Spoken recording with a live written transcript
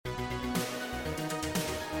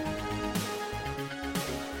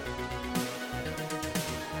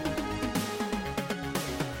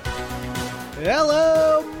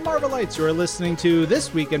Hello, Marvelites. You are listening to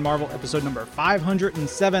This Week in Marvel, episode number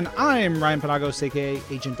 507. I'm Ryan Panagos, a.k.a.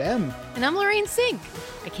 Agent M. And I'm Lorraine Sink.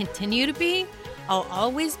 I continue to be, I'll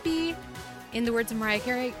always be, in the words of Mariah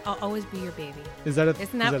Carey, I'll always be your baby. Isn't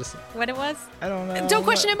that what it was? I don't know. Don't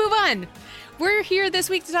question it, move on. We're here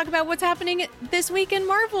this week to talk about what's happening this week in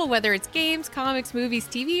Marvel, whether it's games, comics, movies,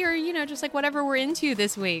 TV, or, just like whatever we're into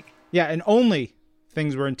this week. Yeah, and only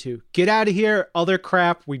things we're into. Get out of here, other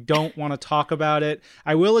crap. We don't want to talk about it.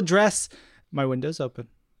 I will address my window's open.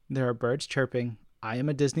 There are birds chirping. I am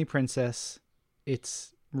a Disney princess.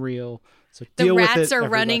 It's real. So deal with it. The rats are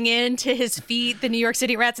running into his feet, the New York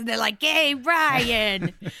City rats, and they're like, "Hey,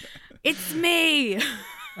 Ryan, it's me."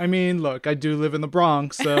 I mean, look, I do live in the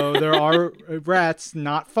Bronx, so there are rats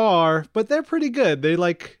not far, but they're pretty good.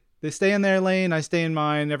 They stay in their lane, I stay in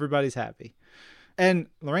mine, everybody's happy. And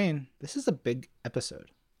Lorraine, this is a big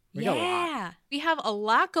episode. We have a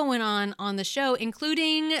lot going on the show,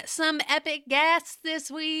 including some epic guests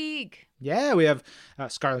this week. Yeah, we have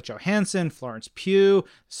Scarlett Johansson, Florence Pugh,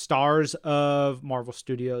 stars of Marvel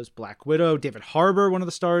Studios' Black Widow, David Harbour, one of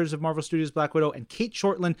the stars of Marvel Studios' Black Widow, and Kate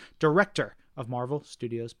Shortland, director of Marvel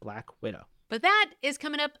Studios' Black Widow. But that is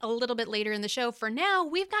coming up a little bit later in the show. For now,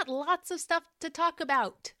 we've got lots of stuff to talk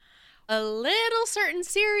about. A little certain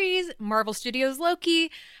series, Marvel Studios'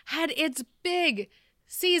 Loki, had its big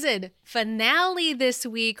season finale this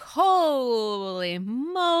week. Holy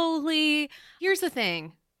moly. Here's the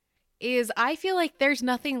thing, is I feel like there's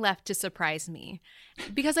nothing left to surprise me.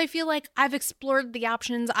 Because I feel like I've explored the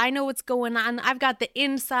options. I know what's going on. I've got the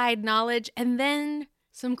inside knowledge. And then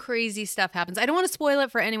some crazy stuff happens. I don't want to spoil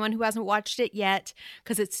it for anyone who hasn't watched it yet,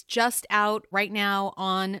 because it's just out right now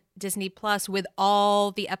on Disney Plus with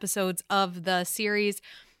all the episodes of the series.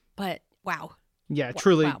 But wow. Yeah,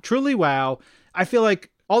 truly wow. I feel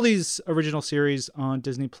like all these original series on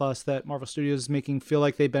Disney Plus that Marvel Studios is making feel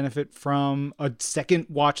like they benefit from a second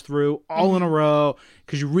watch through all in a row,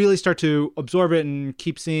 because you really start to absorb it and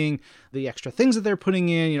keep seeing the extra things that they're putting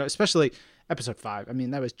in, especially Episode 5, I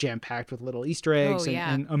mean, that was jam-packed with little Easter eggs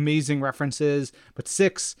and amazing references. But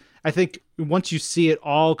 6, I think once you see it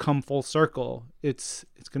all come full circle, it's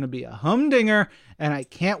going to be a humdinger. And I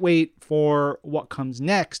can't wait for what comes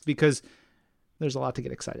next, because there's a lot to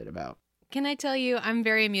get excited about. Can I tell you, I'm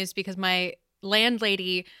very amused because my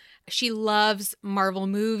landlady, she loves Marvel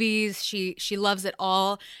movies. She loves it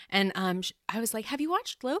all. And I was like, "Have you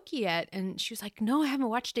watched Loki yet?" And she was like, "No, I haven't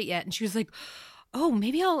watched it yet." And she was like, "Oh,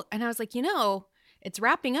 maybe I'll," and I was like, it's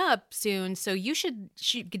wrapping up soon, so you should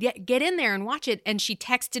get in there and watch it. And she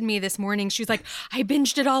texted me this morning. She was like, "I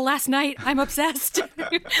binged it all last night. I'm obsessed,"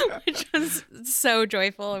 which was so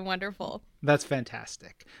joyful and wonderful. That's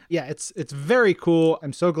fantastic. Yeah, it's very cool.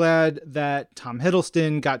 I'm so glad that Tom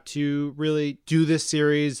Hiddleston got to really do this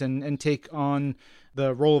series and take on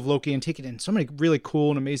the role of Loki and take it in so many really cool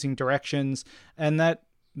and amazing directions, and that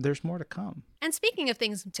there's more to come. And speaking of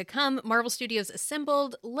things to come, Marvel Studios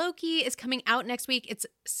Assembled, Loki is coming out next week. It's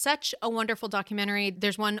such a wonderful documentary.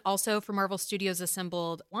 There's one also for Marvel Studios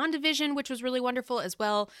Assembled WandaVision, which was really wonderful as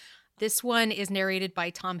well. This one is narrated by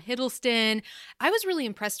Tom Hiddleston. I was really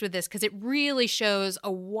impressed with this because it really shows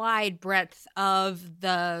a wide breadth of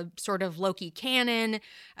the sort of Loki canon,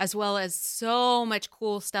 as well as so much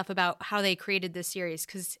cool stuff about how they created this series,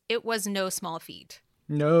 because it was no small feat.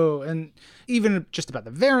 No, and even just about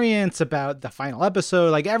the variants, about the final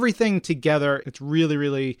episode, like everything together, it's really,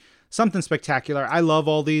 really something spectacular. I love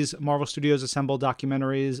all these Marvel Studios Assembled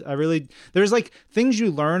documentaries. There's like things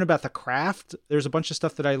you learn about the craft. There's a bunch of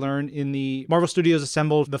stuff that I learned in the Marvel Studios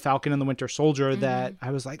Assembled, The Falcon and the Winter Soldier, that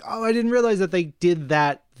I was like, oh, I didn't realize that they did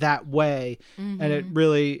that way. And it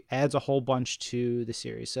really adds a whole bunch to the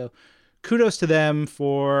series. So kudos to them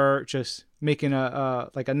for just making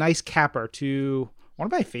a nice capper to one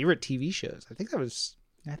of my favorite TV shows. I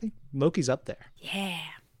think Loki's up there. Yeah.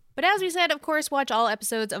 But as we said, of course, watch all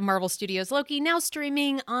episodes of Marvel Studios Loki, now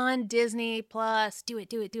streaming on Disney Plus. Do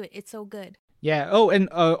it. It's so good. Yeah. Oh, and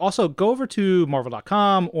also go over to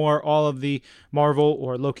Marvel.com or all of the Marvel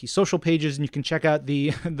or Loki social pages, and you can check out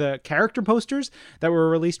the character posters that were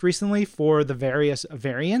released recently for the various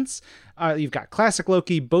variants. You've got Classic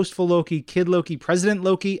Loki, Boastful Loki, Kid Loki, President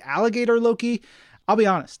Loki, Alligator Loki. I'll be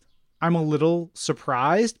honest, I'm a little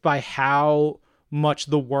surprised by how much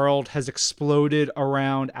the world has exploded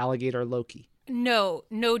around Alligator Loki. No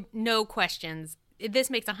questions. This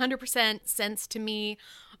makes 100% sense to me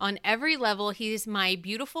on every level. He's my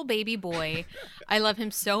beautiful baby boy. I love him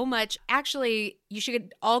so much. Actually, you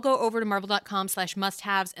should all go over to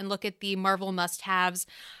marvel.com/must-haves and look at the Marvel must-haves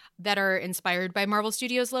that are inspired by Marvel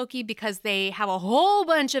Studios Loki, because they have a whole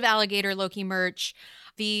bunch of Alligator Loki merch.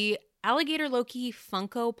 The Alligator Loki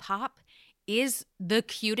Funko Pop is the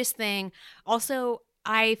cutest thing. Also,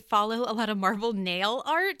 I follow a lot of Marvel nail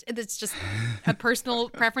art. It's just a personal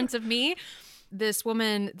preference of me. This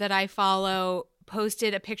woman that I follow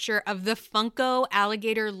posted a picture of the Funko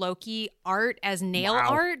Alligator Loki art as nail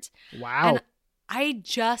art. Wow. And I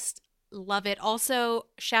just love it. Also,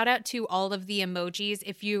 shout out to all of the emojis.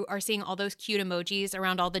 If you are seeing all those cute emojis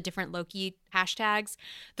around all the different Loki hashtags,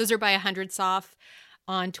 those are by 100 Soft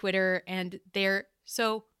on Twitter, and they're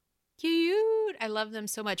so cute. I love them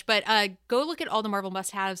so much. But go look at all the Marvel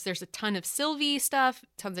must-haves. There's a ton of Sylvie stuff,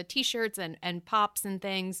 tons of t-shirts and pops and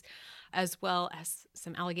things, as well as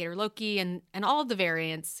some Alligator Loki and all of the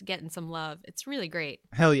variants getting some love. It's really great.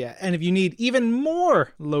 Hell yeah. And if you need even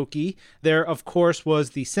more Loki, there, of course, was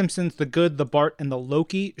The Simpsons, The Good, The Bart, and The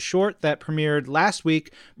Loki short that premiered last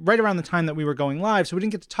week, right around the time that we were going live. So we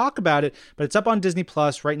didn't get to talk about it, but it's up on Disney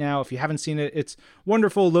Plus right now. If you haven't seen it, it's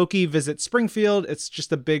wonderful. Loki visits Springfield. It's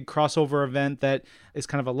just a big crossover event that is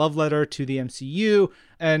kind of a love letter to the MCU.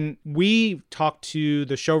 And we talked to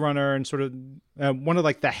the showrunner and sort of one of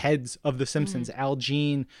like the heads of The Simpsons, Al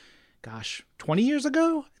Jean, 20 years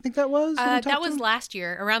ago, I think that was. That was last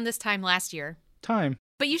year, around this time last year.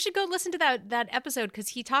 But you should go listen to that episode, because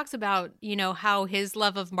he talks about, how his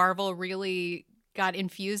love of Marvel really got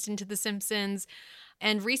infused into The Simpsons.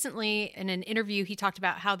 And recently, in an interview, he talked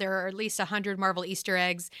about how there are at least 100 Marvel Easter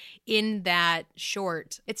eggs in that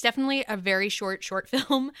short. It's definitely a very short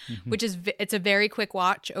film, which is it's a very quick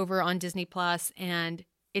watch over on Disney Plus, and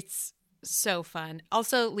it's so fun.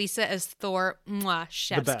 Also, Lisa as Thor, mwah,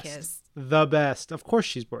 chef's kiss. The best. Of course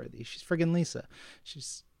she's worthy. She's friggin' Lisa.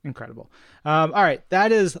 She's incredible. All right,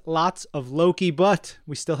 that is lots of Loki, but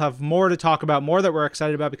we still have more to talk about, more that we're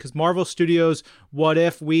excited about, because Marvel Studios What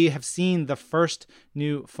If, we have seen the first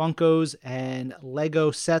new Funkos and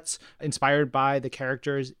Lego sets inspired by the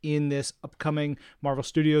characters in this upcoming Marvel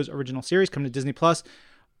Studios original series coming to Disney Plus.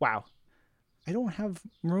 Wow. I don't have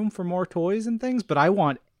room for more toys and things, but I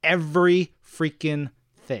want every freaking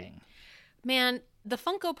thing. Man, the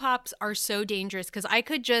Funko Pops are so dangerous, because I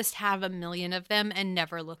could just have a million of them and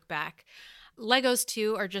never look back. Legos,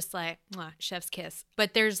 too, are just like, mwah, chef's kiss.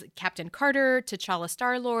 But there's Captain Carter, T'Challa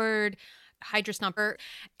Star-Lord, Hydra Stomper,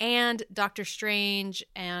 and Doctor Strange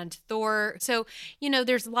and Thor. So,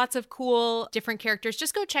 there's lots of cool different characters.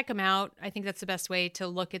 Just go check them out. I think that's the best way to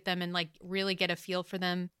look at them and really get a feel for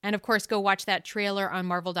them. And of course, go watch that trailer on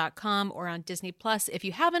Marvel.com or on Disney Plus if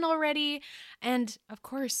you haven't already. And of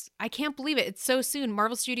course, I can't believe it. It's so soon.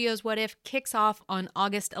 Marvel Studios What If kicks off on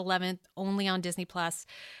August 11th, only on Disney Plus,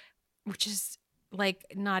 which is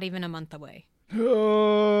not even a month away.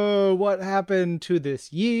 Oh, what happened to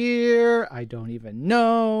this year? I don't even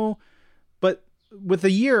know. But with the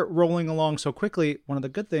year rolling along so quickly, one of the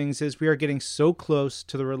good things is we are getting so close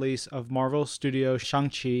to the release of Marvel Studios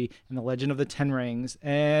Shang-Chi and the Legend of the Ten Rings.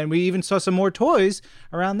 And we even saw some more toys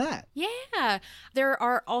around that. Yeah. There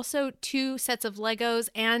are also 2 sets of Legos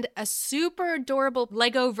and a super adorable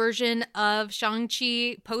Lego version of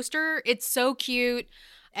Shang-Chi poster. It's so cute.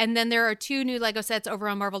 And then there are 2 new Lego sets over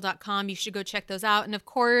on Marvel.com. You should go check those out. And of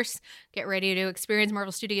course, get ready to experience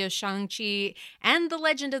Marvel Studios Shang-Chi and The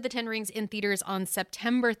Legend of the Ten Rings in theaters on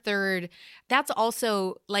September 3rd. That's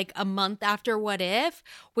also a month after What If,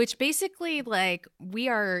 which basically we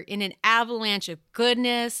are in an avalanche of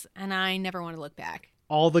goodness, and I never want to look back.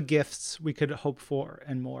 All the gifts we could hope for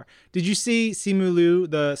and more. Did you see Simu Liu,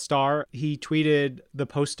 the star? He tweeted the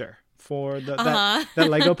poster for that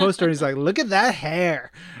Lego poster. He's like, look at that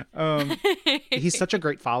hair. He's such a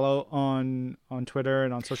great follow on Twitter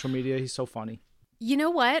and on social media. He's so funny. You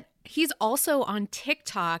know what? He's also on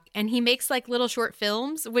TikTok, and he makes little short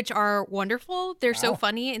films, which are wonderful. They're so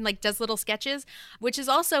funny, and does little sketches, which is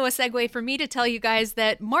also a segue for me to tell you guys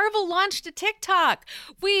that Marvel launched a TikTok.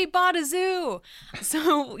 We bought a zoo.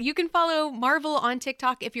 So you can follow Marvel on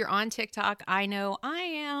TikTok if you're on TikTok. I know I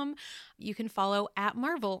am. You can follow at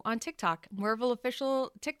Marvel on TikTok. Marvel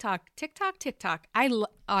official TikTok.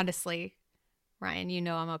 Honestly, Ryan,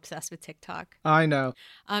 I'm obsessed with TikTok. I know.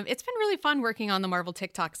 It's been really fun working on the Marvel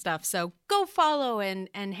TikTok stuff. So go follow and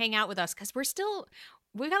hang out with us, because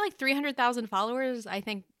we've got 300,000 followers, I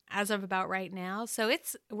think, as of about right now. So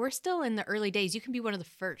we're still in the early days. You can be one of the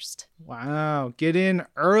first. Wow. Get in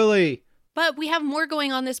early. But we have more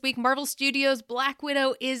going on this week. Marvel Studios Black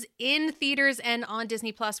Widow is in theaters and on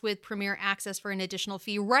Disney Plus with premiere access for an additional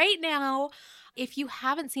fee. Right now, If you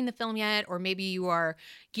haven't seen the film yet, or maybe you are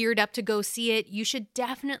geared up to go see it, you should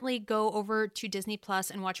definitely go over to Disney Plus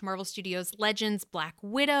and watch Marvel Studios' Legends Black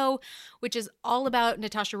Widow, which is all about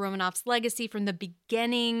Natasha Romanoff's legacy from the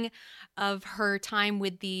beginning of her time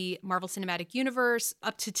with the Marvel Cinematic Universe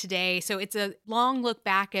up to today. So it's a long look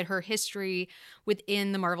back at her history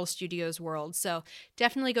within the Marvel Studios world. So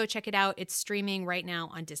definitely go check it out. It's streaming right now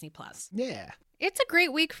on Disney Plus. Yeah. It's a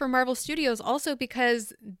great week for Marvel Studios also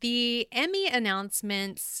because the Emmy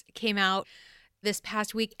announcements came out this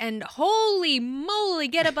past week, and holy moly,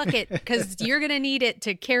 get a bucket because you're going to need it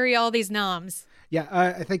to carry all these noms. Yeah,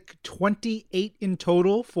 I think 28 in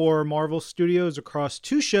total for Marvel Studios across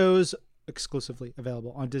 2 shows exclusively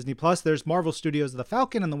available on Disney Plus. There's Marvel Studios' The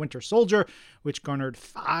Falcon and the Winter Soldier, which garnered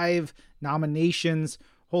 5 nominations.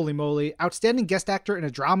 Holy moly. Outstanding guest actor in a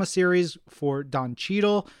drama series for Don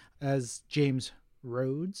Cheadle as James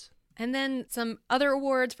Rhodes. And then some other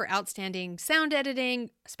awards for outstanding sound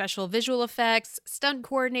editing, special visual effects, stunt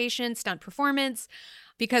coordination, stunt performance,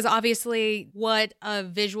 because obviously what a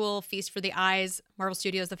visual feast for the eyes Marvel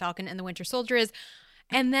Studios' The Falcon and the Winter Soldier is.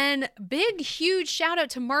 And then big, huge shout out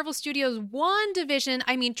to Marvel Studios' WandaVision.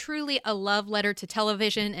 I mean, truly a love letter to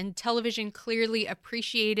television, and television clearly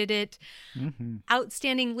appreciated it. Mm-hmm.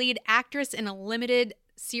 Outstanding lead actress in a limited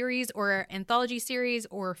series or anthology series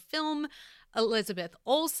or film, Elizabeth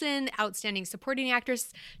Olsen. Outstanding supporting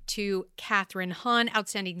actress to Katherine Hahn.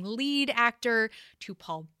 Outstanding lead actor to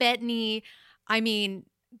Paul Bettany. I mean,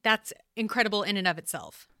 that's incredible in and of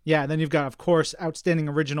itself. Yeah, and then you've got, of course, outstanding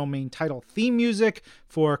original main title theme music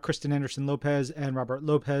for Kristen Anderson Lopez and Robert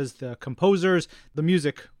Lopez, the composers. The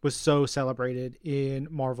music was so celebrated in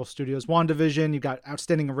Marvel Studios' WandaVision. You've got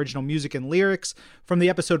outstanding original music and lyrics from the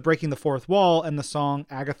episode Breaking the Fourth Wall and the song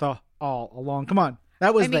Agatha All Along. Come on,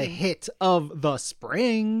 that was the hit of the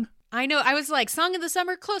spring. I know. I was like, song of the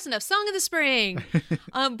summer, close enough. Song of the spring.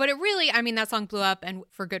 But it really, I mean, that song blew up, and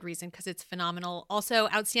for good reason, because it's phenomenal. Also,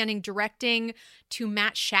 outstanding directing to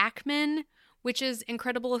Matt Shakman, which is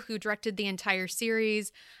incredible, who directed the entire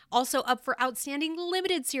series. Also up for outstanding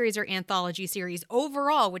limited series or anthology series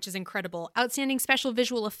overall, which is incredible. Outstanding special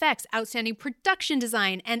visual effects, outstanding production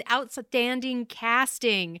design, and outstanding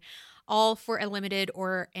casting, all for a limited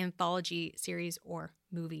or anthology series or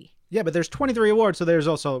movie. Yeah, but there's 23 awards, so there's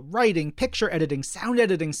also writing, picture editing, sound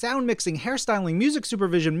mixing, hairstyling, music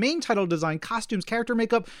supervision, main title design, costumes, character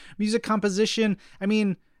makeup, music composition. I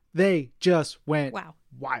mean, they just went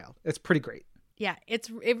wild. It's pretty great. Yeah, it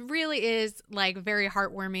really is like very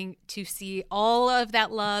heartwarming to see all of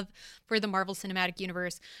that love for the Marvel Cinematic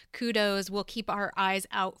Universe. Kudos. We'll keep our eyes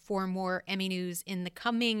out for more Emmy news in the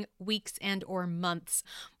coming weeks and or months.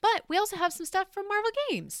 But we also have some stuff from Marvel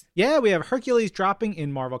Games. Yeah, we have Hercules dropping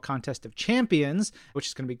in Marvel Contest of Champions, which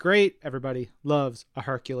is going to be great. Everybody loves a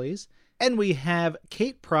Hercules. And we have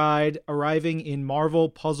Kate Pryde arriving in Marvel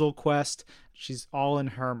Puzzle Quest. She's all in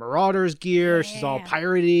her Marauders gear. Yeah. She's all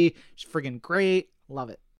piratey. She's friggin' great.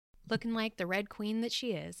 Love it. Looking like the Red Queen that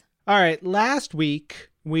she is. All right. Last week,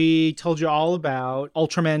 we told you all about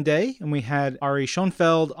Ultraman Day, and we had Ari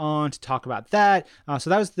Schoenfeld on to talk about that.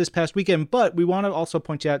 So that was this past weekend. But we want to also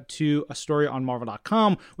point you out to a story on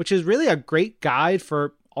Marvel.com, which is really a great guide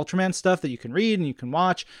for Ultraman stuff that you can read and you can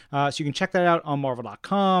watch. So you can check that out on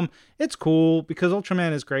Marvel.com. It's cool because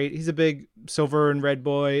Ultraman is great. He's a big silver and red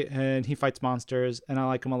boy and he fights monsters and I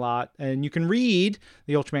like him a lot. And you can read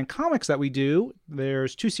the Ultraman comics that we do.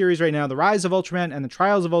 There's 2 series right now, The Rise of Ultraman and The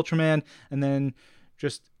Trials of Ultraman. And then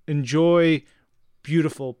just enjoy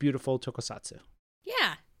beautiful, beautiful tokusatsu.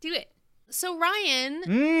 Yeah, do it. So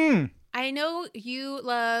Ryan, I know you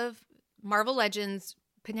love Marvel Legends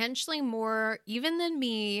potentially more even than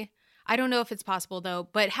me. I don't know if it's possible though,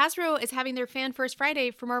 but Hasbro is having their Fan First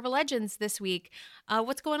Friday for Marvel Legends this week.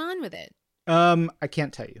 What's going on with it? I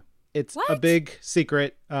can't tell you. It's a big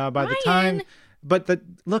secret by the time. But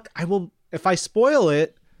look, I will, if I spoil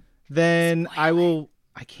it, then I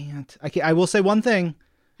can't. I will say one thing.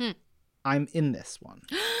 I'm in this one.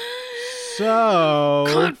 So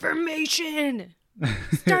confirmation.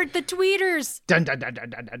 Start the tweeters. Dun, dun, dun, dun,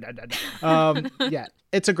 dun, dun, dun, dun. Yeah,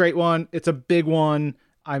 it's a great one. It's a big one.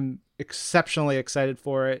 I'm exceptionally excited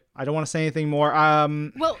for it. I don't want to say anything more.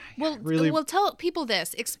 We'll tell people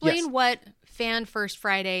this. Explain what Fan First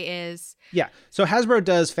Friday is. Yeah, so Hasbro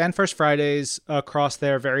does Fan First Fridays across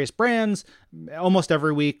their various brands. almost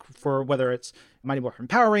every week for whether it's Mighty Morphin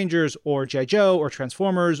Power Rangers or G.I. Joe or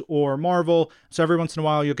Transformers or Marvel. So every once in a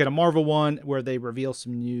while you'll get a Marvel one where they reveal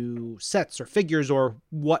some new sets or figures or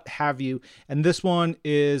what have you. And this one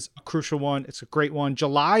is a crucial one. It's a great one.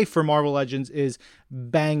 July for Marvel Legends is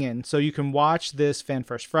banging. So you can watch this Fan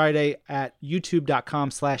First Friday at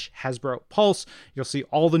youtube.com/Hasbro Pulse. You'll see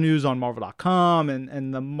all the news on marvel.com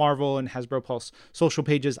and the Marvel and Hasbro Pulse social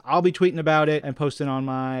pages. I'll be tweeting about it and posting on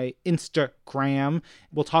my Instagram.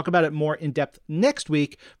 We'll talk about it more in depth next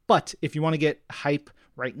week. But if you want to get hype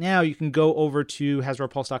right now, you can go over to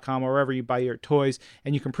HasbroPulse.com or wherever you buy your toys,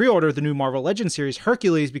 and you can pre-order the new Marvel Legends series,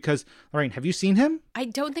 Hercules, because, Lorraine, have you seen him? I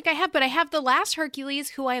don't think I have, but I have the last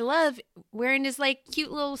Hercules, who I love, wearing his like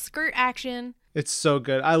cute little skirt action. It's so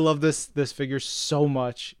good. I love this figure so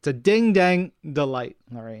much. It's a ding-dang delight,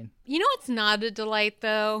 Lorraine. You know what's not a delight,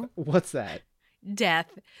 though? What's that?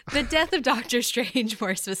 Death. The death of Doctor Strange,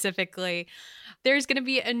 more specifically. There's going to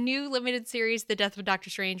be a new limited series, The Death of Doctor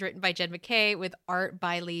Strange, written by Jed MacKay with art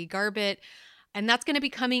by Lee Garbett. And that's going to be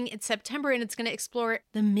coming in September, and it's going to explore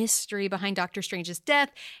the mystery behind Doctor Strange's death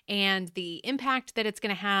and the impact that it's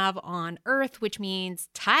going to have on Earth, which means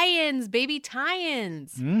tie-ins, baby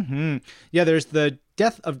tie-ins. Mm-hmm. Yeah, there's the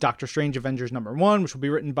Death of Doctor Strange Avengers #1, which will be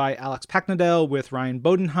written by Alex Paknadel with Ryan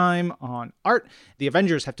Bodenheim on art. The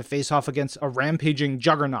Avengers have to face off against a rampaging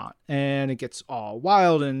juggernaut, and it gets all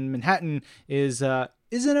wild, and Manhattan is in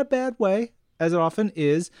a bad way, as it often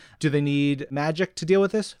is. Do they need magic to deal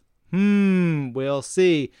with this? We'll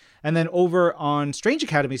see. And then over on Strange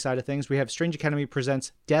Academy side of things, we have Strange Academy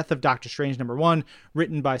Presents Death of Doctor Strange #1,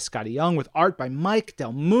 written by Scotty Young with art by Mike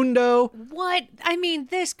Del Mundo. What? I mean,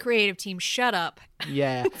 this creative team, shut up.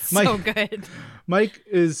 Yeah. So good. Mike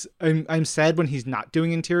is, I'm sad when he's not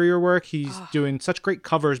doing interior work. He's doing such great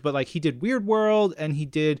covers, but like he did Weird World and he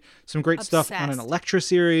did some great stuff on an Elektra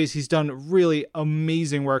series. He's done really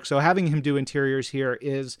amazing work. So having him do interiors here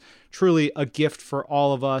is truly a gift for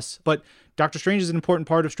all of us. But Doctor Strange is an important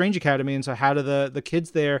part of Strange Academy, and so how do the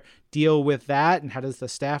kids there deal with that, and how does the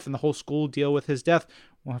staff and the whole school deal with his death?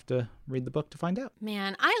 We'll have to read the book to find out.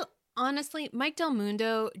 Man, honestly, Mike Del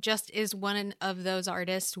Mundo just is one of those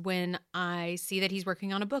artists. When I see that he's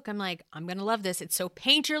working on a book, I'm like, I'm going to love this. It's so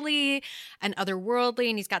painterly and otherworldly,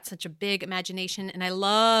 and he's got such a big imagination, and I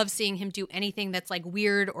love seeing him do anything that's like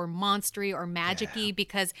weird or monstery or magic-y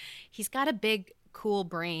because he's got a big, cool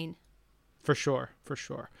brain. For sure.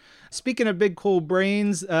 Speaking of big cool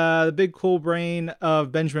brains, the big cool brain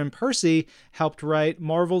of Benjamin Percy helped write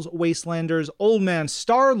Marvel's Wastelanders Old Man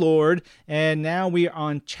Star-Lord, and now we are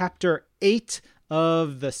on Chapter 8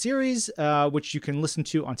 of the series, which you can listen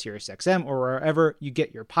to on SiriusXM or wherever you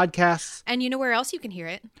get your podcasts. And you know where else you can hear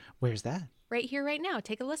it? Where's that? Right here, right now.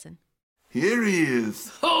 Take a listen. Here he is.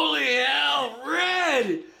 Holy hell,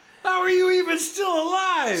 Red! How are you even still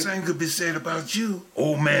alive? Same could be said about you,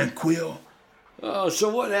 old man Quill. Oh, so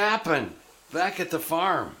what happened? Back at the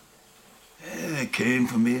farm? They came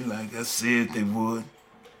for me like I said they would.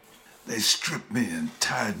 They stripped me and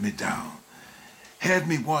tied me down. Had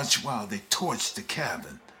me watch while they torched the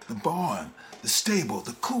cabin, the barn, the stable,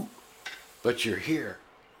 the coop. But you're here.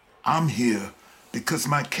 I'm here because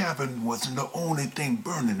my cabin wasn't the only thing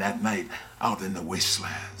burning that night out in the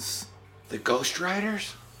wastelands. The Ghost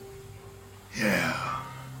Riders? Yeah.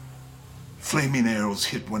 Flaming arrows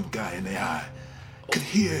hit one guy in the eye. Could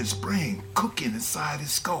hear his brain cooking inside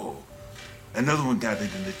his skull. Another one got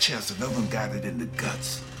it in the chest, another one got it in the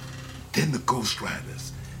guts. Then the Ghost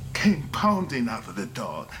Riders came pounding out of the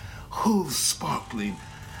dark, hooves sparkling,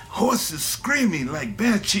 horses screaming like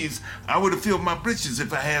banshees. I would have filled my britches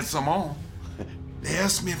if I had some on. They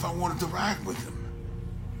asked me if I wanted to ride with them.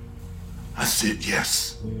 I said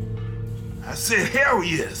yes. I said hell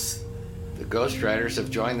yes. The Ghost Riders have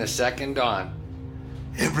joined the Second Dawn.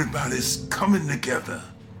 Everybody's coming together.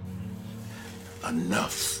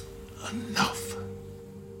 Enough's enough.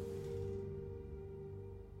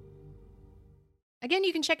 Again,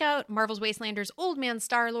 you can check out Marvel's Wastelanders Old Man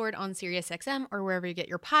Star-Lord on SiriusXM or wherever you get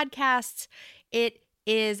your podcasts. It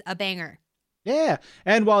is a banger. Yeah.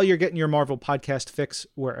 And while you're getting your Marvel podcast fix,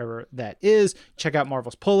 wherever that is, check out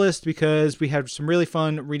Marvel's Pull List, because we had some really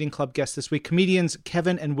fun reading club guests this week. Comedians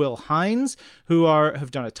Kevin and Will Hines, who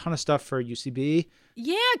have done a ton of stuff for UCB.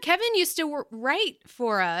 Yeah, Kevin used to write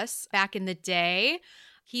for us back in the day.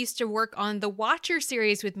 He used to work on the Watcher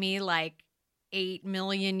series with me like 8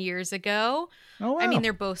 million years ago. Oh, wow. I mean,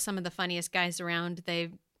 they're both some of the funniest guys around.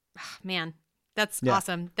 Man, That's Yeah.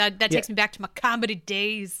 awesome. That takes me back to my comedy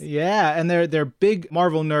days. Yeah, and they're big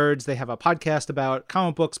Marvel nerds. They have a podcast about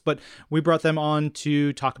comic books, but we brought them on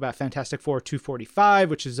to talk about Fantastic Four 245,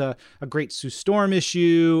 which is a great Sue Storm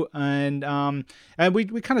issue, and we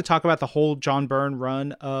kind of talk about the whole John Byrne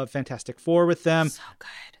run of Fantastic Four with them. So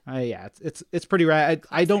good. Yeah, it's pretty rad.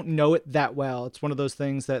 I don't know it that well. It's one of those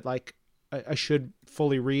things that like I should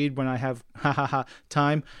fully read when I have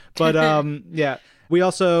time. But yeah. We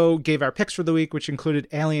also gave our picks for the week, which included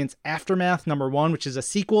Aliens Aftermath #1, which is a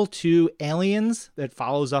sequel to Aliens that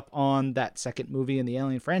follows up on that second movie in the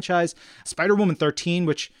Alien franchise. Spider-Woman 13,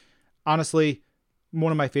 which honestly, one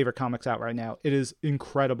of my favorite comics out right now. It is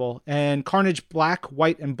incredible. And Carnage Black,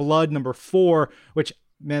 White, and Blood #4, which,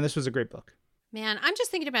 man, this was a great book. Man, I'm just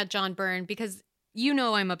thinking about John Byrne because you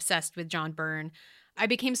know I'm obsessed with John Byrne. I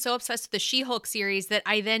became so obsessed with the She-Hulk series that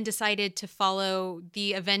I then decided to follow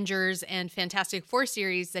the Avengers and Fantastic Four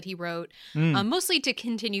series that he wrote, mostly to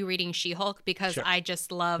continue reading She-Hulk because I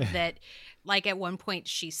just love that, like, at one point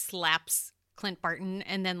she slaps Clint Barton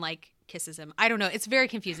and then, like, kisses him. I don't know. It's very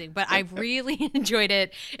confusing, but I really enjoyed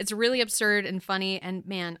it. It's really absurd and funny. And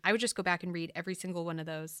man, I would just go back and read every single one of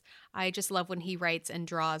those. I just love when he writes and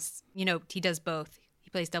draws. You know, he does both. He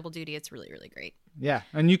plays double duty. It's really, really great. Yeah,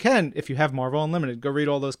 and you can, if you have Marvel Unlimited, go read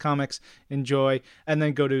all those comics, enjoy, and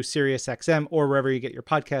then go to SiriusXM or wherever you get your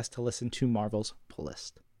podcast to listen to Marvel's Pull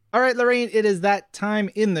List. All right, Lorraine, it is that time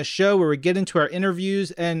in the show where we get into our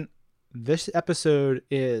interviews, and this episode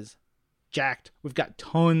is jacked. We've got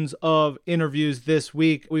tons of interviews this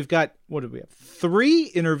week. We've got, what do we have? 3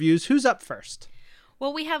 interviews. Who's up first?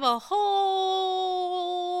 Well, we have a whole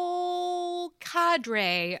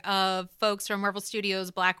cadre of folks from Marvel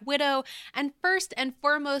Studios' Black Widow. And first and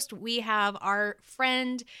foremost, we have our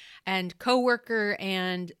friend and coworker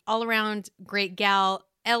and all-around great gal,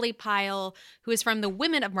 Ellie Pyle, who is from the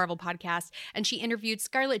Women of Marvel podcast. And she interviewed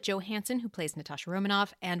Scarlett Johansson, who plays Natasha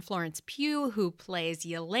Romanoff, and Florence Pugh, who plays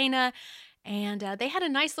Yelena. And they had a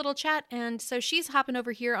nice little chat. And so she's hopping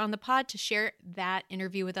over here on the pod to share that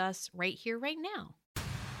interview with us right here, right now.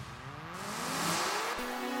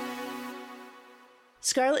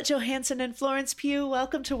 Scarlett Johansson and Florence Pugh,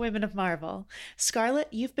 welcome to Women of Marvel. Scarlett,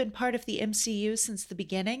 you've been part of the MCU since the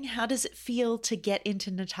beginning. How does it feel to get into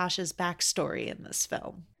Natasha's backstory in this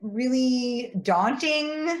film? Really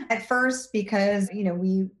daunting at first because, you know,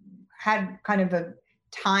 we had kind of a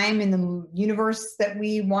time in the universe that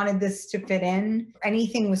we wanted this to fit in.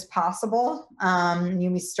 Anything was possible.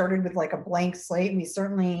 We started with like a blank slate. We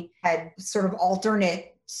certainly had sort of alternate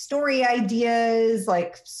story ideas,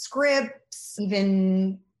 like scripts,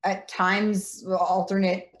 even at times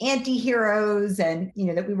alternate anti-heroes, and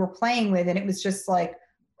that we were playing with. And it was just like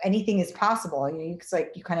anything is possible. It's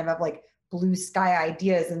like you kind of have like blue sky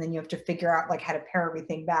ideas, and then you have to figure out like how to pare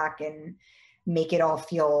everything back and make it all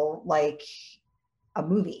feel like a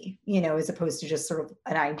movie, as opposed to just sort of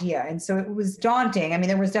an idea. And so it was daunting. I mean,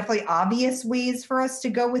 there was definitely obvious ways for us to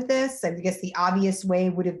go with this. I guess the obvious way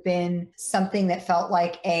would have been something that felt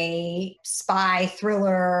like a spy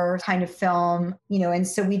thriller kind of film, and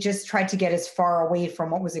so we just tried to get as far away from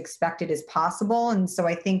what was expected as possible. And so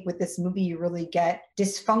I think with this movie, you really get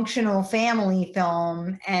dysfunctional family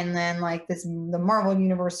film, and then like the Marvel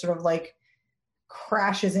universe sort of like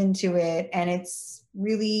crashes into it, and it's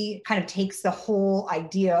really kind of takes the whole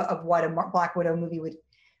idea of what a Black Widow movie would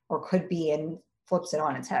or could be and flips it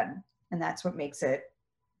on its head. And that's what makes it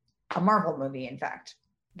a Marvel movie, in fact.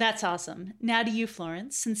 That's awesome. Now to you,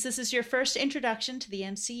 Florence. Since this is your first introduction to the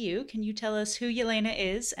MCU, can you tell us who Yelena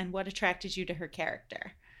is and what attracted you to her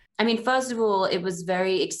character? I mean, first of all, it was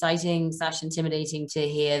very exciting / intimidating to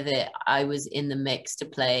hear that I was in the mix to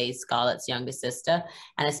play Scarlett's younger sister,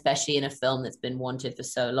 and especially in a film that's been wanted for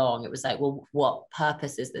so long. It was like, well, what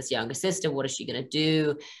purpose is this younger sister? What is she going to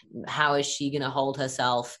do? How is she going to hold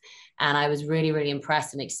herself? And I was really, really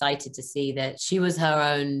impressed and excited to see that she was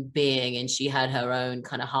her own being, and she had her own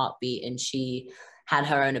kind of heartbeat, and she had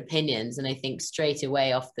her own opinions. And I think straight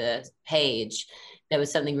away off the page, there was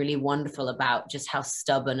something really wonderful about just how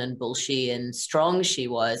stubborn and bullshit and strong she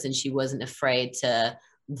was. And she wasn't afraid to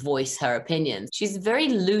voice her opinions. She's very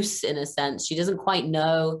loose in a sense. She doesn't quite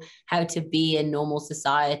know how to be in normal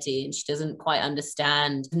society, and she doesn't quite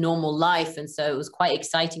understand normal life. And so it was quite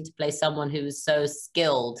exciting to play someone who was so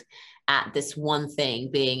skilled at this one thing,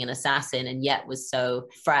 being an assassin, and yet was so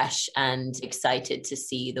fresh and excited to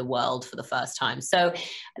see the world for the first time. So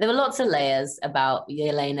there were lots of layers about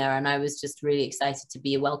Yelena, and I was just really excited to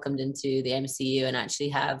be welcomed into the MCU and actually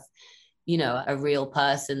have, a real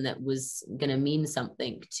person that was going to mean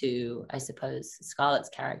something to, I suppose, Scarlett's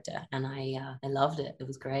character. And I loved it. It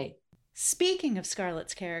was great. Speaking of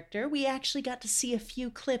Scarlett's character, we actually got to see a few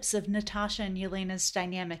clips of Natasha and Yelena's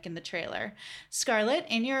dynamic in the trailer. Scarlett,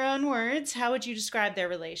 in your own words, how would you describe their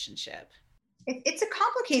relationship? It's a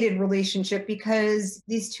complicated relationship because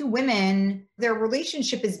these two women, their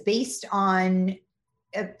relationship is based on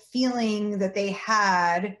a feeling that they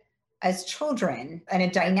had as children and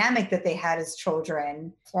a dynamic that they had as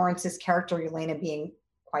children. Florence's character, Yelena, being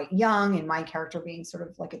quite young and my character being sort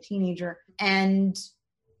of like a teenager. And,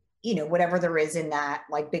 you know, whatever there is in that,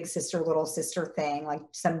 like big sister, little sister thing, like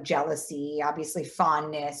some jealousy, obviously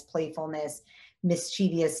fondness, playfulness,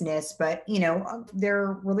 mischievousness, but you know,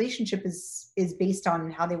 their relationship is based on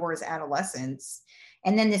how they were as adolescents.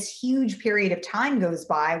 And then this huge period of time goes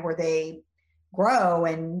by where they grow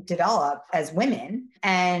and develop as women.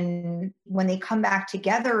 And when they come back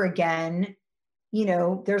together again, you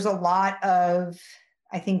know, there's a lot of,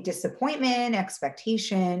 I think, disappointment,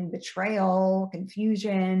 expectation, betrayal,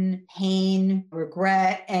 confusion, pain,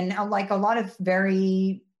 regret, and like a lot of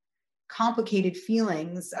very complicated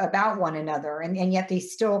feelings about one another. And yet they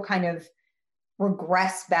still kind of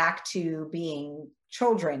regress back to being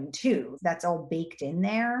children too. That's all baked in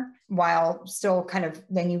there, while still kind of,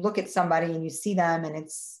 then you look at somebody and you see them and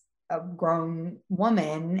it's a grown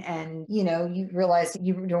woman, and you know, you realize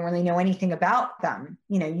you don't really know anything about them.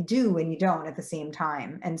 You know, you do and you don't at the same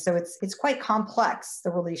time. And so it's quite complex,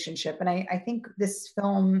 the relationship. And I think this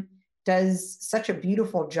film does such a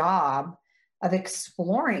beautiful job of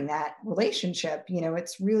exploring that relationship. You know,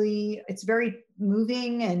 it's very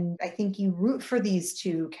moving. And I think you root for these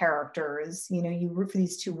two characters, you know, you root for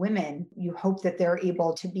these two women. You hope that they're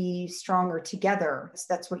able to be stronger together. So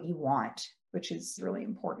that's what you want, which is really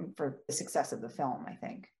important for the success of the film, I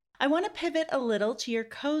think. I want to pivot a little to your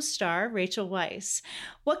co-star, Rachel Weisz.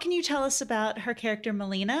 What can you tell us about her character,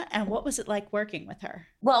 Melina, and what was it like working with her?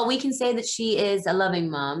 Well, we can say that she is a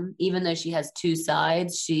loving mom, even though she has two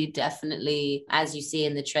sides. She definitely, as you see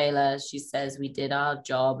in the trailer, she says we did our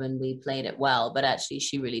job and we played it well, but actually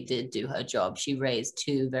she really did do her job. She raised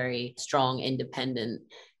two very strong, independent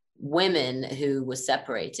women who were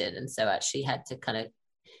separated, and so actually had to kind of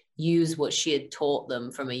use what she had taught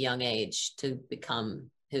them from a young age to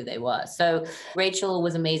become who they were. So Rachel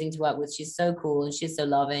was amazing to work with. She's so cool and she's so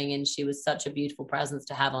loving, and she was such a beautiful presence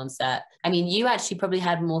to have on set. I mean, you actually probably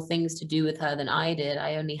had more things to do with her than I did.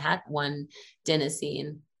 I only had one dinner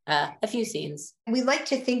scene, a few scenes. We like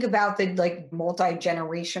to think about the like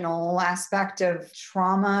multi-generational aspect of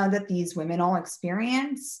trauma that these women all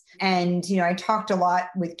experience. And, you know, I talked a lot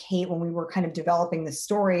with Kate when we were kind of developing the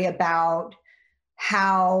story about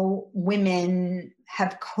how women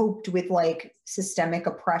have coped with like systemic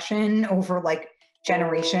oppression over like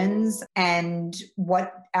generations, and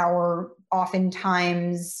what our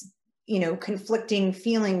oftentimes, you know, conflicting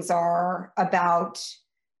feelings are about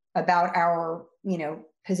our, you know,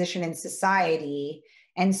 position in society.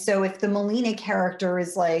 And so if the Melina character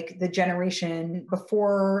is like the generation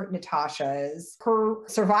before Natasha's, her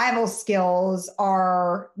survival skills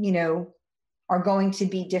are, you know, are going to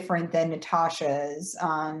be different than Natasha's.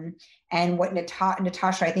 And what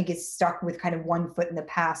Natasha, I think, is stuck with kind of one foot in the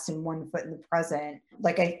past and one foot in the present.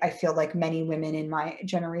 Like I feel like many women in my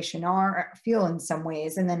generation feel in some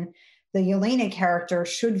ways. And then the Yelena character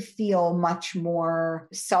should feel much more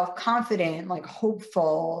self-confident, like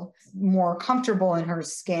hopeful, more comfortable in her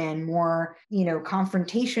skin, more, you know,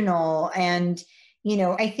 confrontational. And, you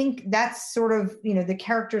know, I think that's sort of, you know, the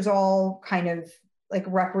characters all kind of like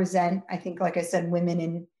represent, I think, like I said, women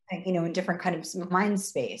in, you know, in different kind of mind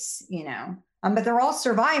space, you know, but they're all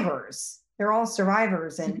survivors. They're all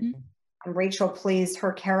survivors. And Rachel plays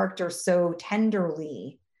her character so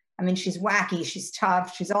tenderly. I mean, she's wacky, she's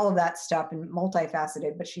tough, she's all of that stuff and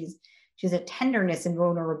multifaceted, but she's a tenderness and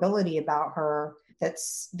vulnerability about her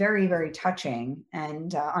that's very, very touching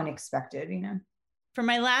and unexpected, you know. For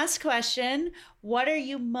my last question, what are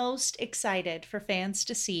you most excited for fans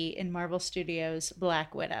to see in Marvel Studios'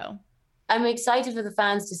 Black Widow? I'm excited for the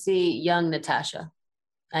fans to see young Natasha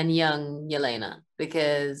and young Yelena,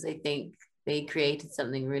 because I think they created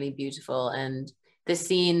something really beautiful. And the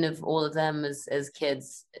scene of all of them as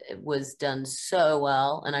kids was done so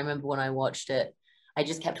well. And I remember when I watched it, I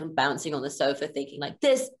just kept on bouncing on the sofa thinking like,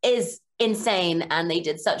 this is insane. And they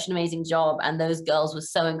did such an amazing job. And those girls were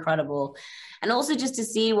so incredible. And also just to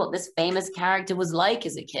see what this famous character was like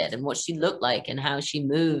as a kid and what she looked like and how she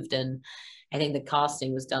moved. And I think the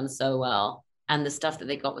casting was done so well. And the stuff that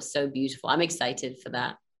they got was so beautiful. I'm excited for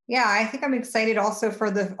that. Yeah, I think I'm excited also for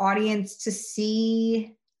the audience to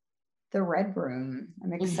see the Red Room.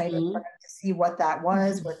 I'm excited for them to see what that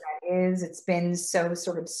was, what that is. It's been so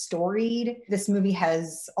sort of storied. This movie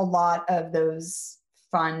has a lot of those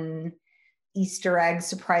fun Easter egg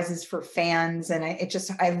surprises for fans. And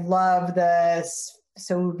I love the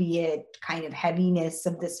Soviet kind of heaviness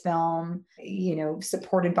of this film,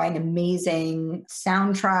 supported by an amazing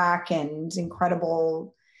soundtrack and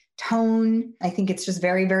incredible tone. I think it's just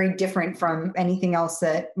very, very different from anything else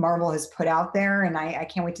that Marvel has put out there. And I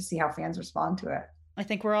can't wait to see how fans respond to it. I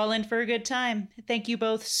think we're all in for a good time. Thank you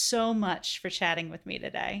both so much for chatting with me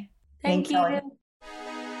today. Thank you. Ellie.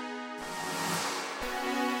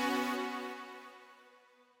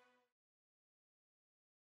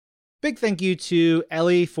 Big thank you to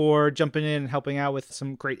Ellie for jumping in and helping out with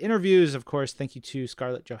some great interviews. Of course, thank you to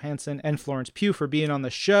Scarlett Johansson and Florence Pugh for being on the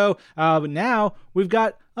show. But now we've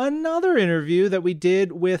got another interview that we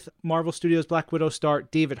did with Marvel Studios Black Widow star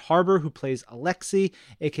David Harbour, who plays Alexei,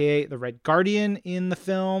 aka the Red Guardian in the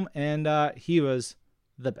film, and he was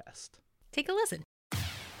the best. Take a listen.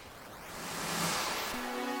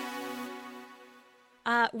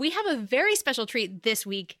 We have a very special treat this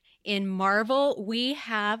week. In Marvel, we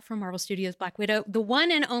have from Marvel Studios Black Widow, the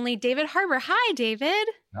one and only David Harbour. Hi, David.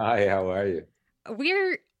 Hi, how are you?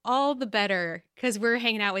 We're all the better because we're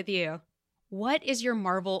hanging out with you. What is your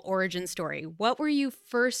Marvel origin story? What were you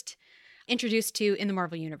first introduced to in the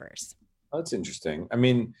Marvel Universe? Oh, that's interesting. I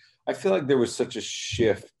mean, I feel like there was such a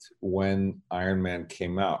shift when Iron Man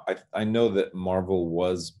came out. I know that Marvel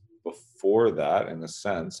was before that, in a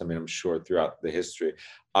sense. I mean, I'm sure throughout the history.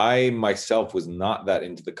 I myself was not that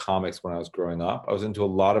into the comics when I was growing up. I was into a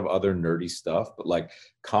lot of other nerdy stuff, but like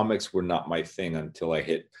comics were not my thing until I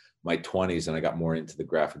hit my 20s and I got more into the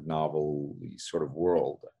graphic novel sort of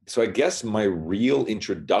world. So I guess my real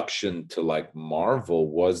introduction to like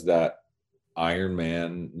Marvel was that Iron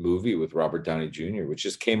Man movie with Robert Downey Jr., which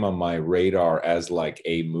just came on my radar as like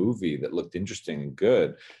a movie that looked interesting and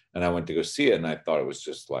good. And I went to go see it and I thought it was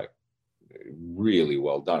just like really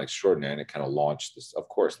well done, extraordinary. And it kind of launched this, of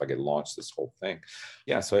course, like it launched this whole thing.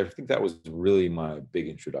 Yeah, so I think that was really my big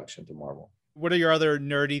introduction to Marvel. What are your other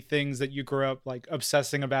nerdy things that you grew up like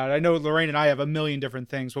obsessing about? I know Lorraine and I have a million different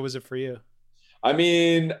things. What was it for you? I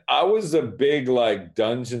mean, I was a big like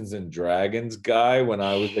Dungeons and Dragons guy when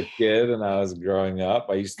I was a kid and I was growing up.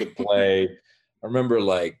 I used to play, I remember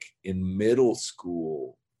like in middle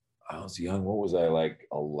school, I was young. What was I, like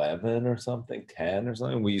 11 or something, 10 or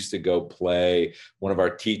something? We used to go play. One of our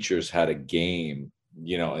teachers had a game,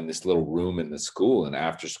 in this little room in the school. And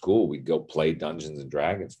after school, we'd go play Dungeons and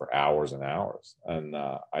Dragons for hours and hours. And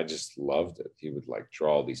I just loved it. He would like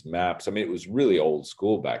draw these maps. I mean, it was really old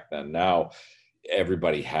school back then. Now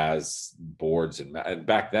everybody has boards and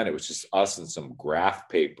back then it was just us and some graph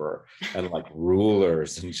paper and like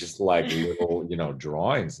rulers and just like little,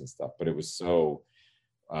 drawings and stuff. But it was so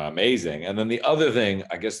amazing. And then the other thing,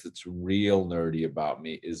 I guess that's real nerdy about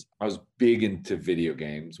me is I was big into video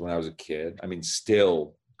games when I was a kid. I mean,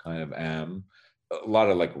 still kind of am. A lot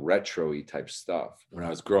of like retro-y type stuff. When I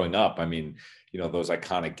was growing up, I mean, those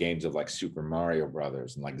iconic games of like Super Mario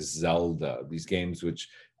Brothers and like Zelda, these games which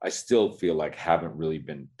I still feel like haven't really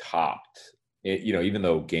been topped. Even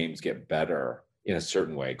though games get better in a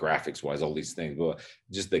certain way, graphics wise, all these things, well,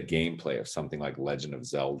 just the gameplay of something like Legend of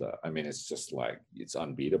Zelda. I mean, it's just like, it's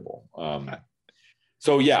unbeatable.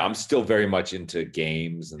 So yeah, I'm still very much into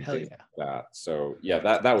games and things like that. So yeah,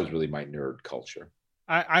 that was really my nerd culture.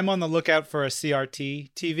 I'm on the lookout for a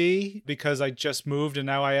CRT TV because I just moved and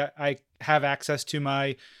now I have access to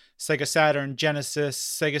my Sega Saturn, Genesis,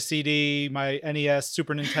 Sega CD, my NES,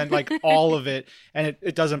 Super Nintendo, like all of it. And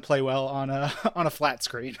it doesn't play well on a flat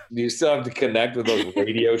screen. You still have to connect with those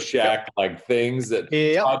Radio Shack like things that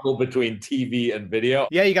toggle between TV and video.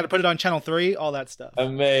 Yeah, you got to put it on channel 3, all that stuff.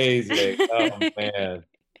 Amazing. Oh, man.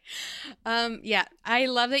 Yeah, I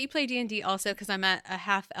love that you play D&D also because I'm a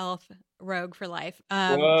half elf rogue for life.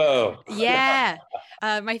 Whoa. Yeah,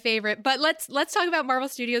 my favorite. But let's talk about Marvel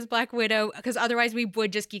Studios Black Widow because otherwise we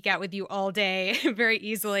would just geek out with you all day very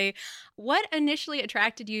easily. What initially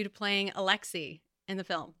attracted you to playing Alexei in the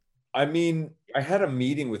film? I mean, I had a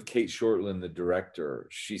meeting with Kate Shortland, the director.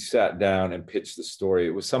 She sat down and pitched the story.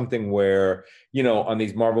 It was something where, on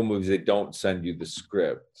these Marvel movies, they don't send you the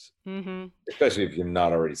script, especially if you're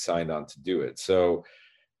not already signed on to do it. So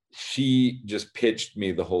she just pitched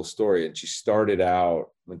me the whole story. And she started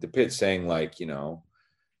out with the pitch saying like,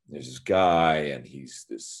 there's this guy and he's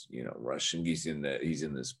this, Russian, he's in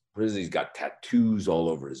this prison. He's got tattoos all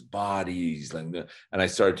over his body. He's like, and I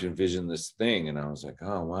started to envision this thing and I was like,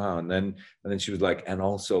 oh, wow. And then she was like, and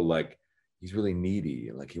also like, he's really needy.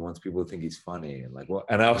 And like, he wants people to think he's funny. And like, well,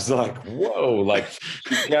 and I was like, whoa, like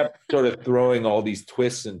she kept sort of throwing all these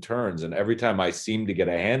twists and turns. And every time I seemed to get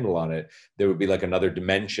a handle on it, there would be like another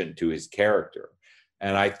dimension to his character.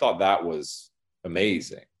 And I thought that was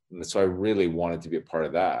amazing. And so I really wanted to be a part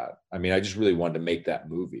of that. I mean, I just really wanted to make that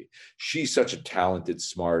movie. She's such a talented,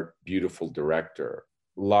 smart, beautiful director,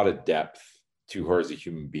 a lot of depth to her as a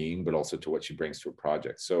human being, but also to what she brings to a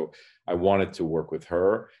project. So I wanted to work with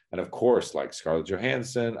her. And of course, like Scarlett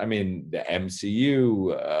Johansson, I mean, the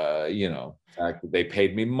MCU, you know, the fact that they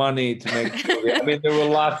paid me money to make the movie. I mean, there were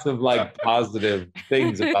lots of like positive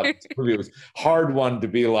things about this movie. It was a hard one to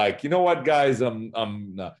be like, you know what, guys, I'm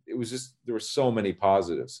not. It was just, there were so many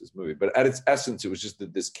positives to this movie. But at its essence, it was just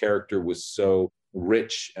that this character was so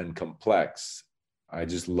rich and complex. I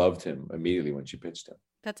just loved him immediately when she pitched him.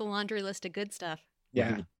 That's a laundry list of good stuff.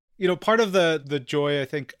 Yeah. You know, part of the joy, I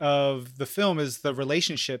think, of the film is the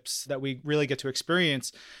relationships that we really get to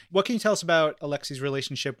experience. What can you tell us about Alexi's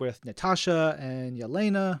relationship with Natasha and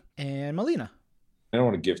Yelena and Melina? I don't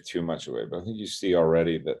want to give too much away, but I think you see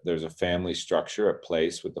already that there's a family structure at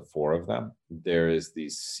place with the four of them. There is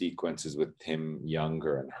these sequences with him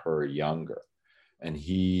younger and her younger. And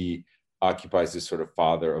he occupies this sort of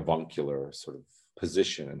father avuncular sort of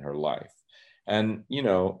position in her life. And, you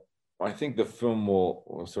know, I think the film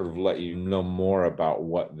will sort of let you know more about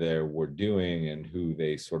what they were doing and who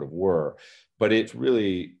they sort of were. But it's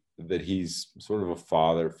really that he's sort of a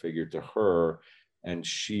father figure to her. And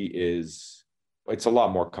she is, it's a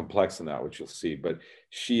lot more complex than that, which you'll see. But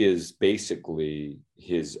she is basically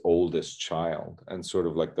his oldest child and sort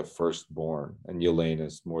of like the firstborn. And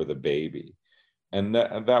Yelena's more the baby. And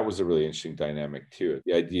that was a really interesting dynamic too.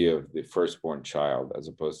 The idea of the firstborn child as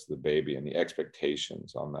opposed to the baby and the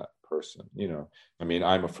expectations on that person. You know, I mean,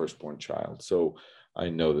 I'm a firstborn child, so I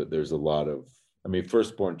know that there's a lot of, I mean,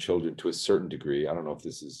 firstborn children to a certain degree, I don't know if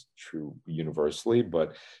this is true universally,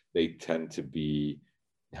 but they tend to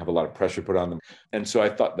have a lot of pressure put on them. And so I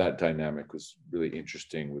thought that dynamic was really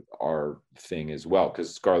interesting with our thing as well,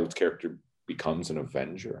 because Scarlett's character becomes an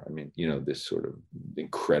Avenger. I mean, you know, this sort of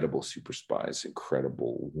incredible super spy, this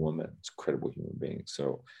incredible woman, this incredible human being.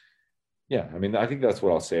 So yeah, I mean, I think that's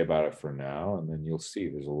what I'll say about it for now. And then you'll see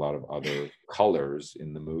there's a lot of other colors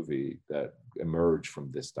in the movie that emerge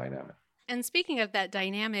from this dynamic. And speaking of that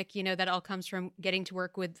dynamic, you know, that all comes from getting to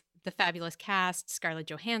work with the fabulous cast, Scarlett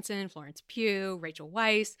Johansson, Florence Pugh, Rachel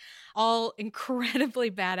Weisz, all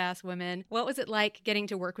incredibly badass women. What was it like getting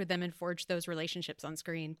to work with them and forge those relationships on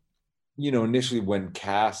screen? You know, initially when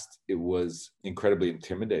cast, it was incredibly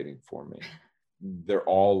intimidating for me. They're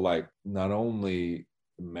all like not only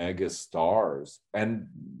mega stars and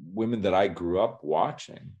women that I grew up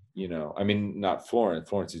watching, you know, I mean, not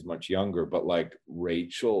Florence is much younger, but like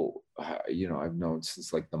Rachel, you know, I've known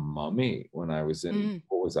since like The Mummy when I was in,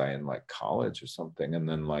 what was I in, like college or something. And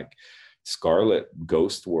then like Scarlett,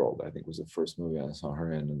 Ghost World, I think was the first movie I saw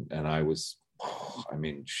her in. And I was, I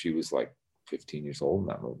mean, she was like 15 years old in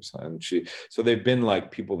that movie. And so they've been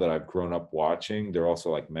like people that I've grown up watching. They're also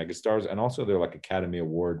like megastars, and also they're like Academy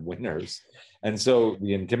Award winners. And so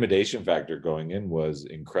the intimidation factor going in was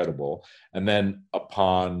incredible. And then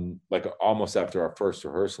upon like almost after our first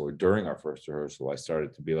rehearsal or during our first rehearsal, I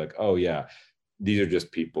started to be like, oh yeah, these are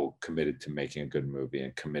just people committed to making a good movie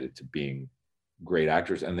and committed to being great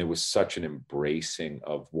actors. And there was such an embracing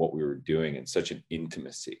of what we were doing and such an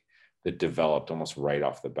intimacy that developed almost right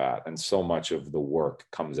off the bat. And so much of the work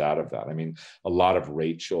comes out of that. I mean, a lot of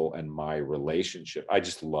Rachel and my relationship, I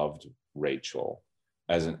just loved Rachel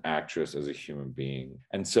as an actress, as a human being.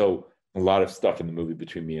 And so a lot of stuff in the movie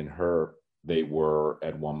between me and her, they were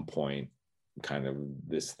at one point kind of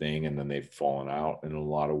this thing, and then they've fallen out in a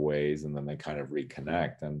lot of ways, and then they kind of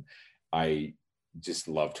reconnect. And I just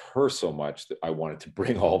loved her so much that I wanted to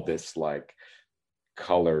bring all this like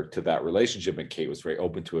color to that relationship, and Kate was very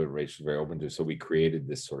open to it, Rachel was very open to it. So we created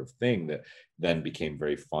this sort of thing that then became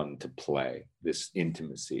very fun to play, this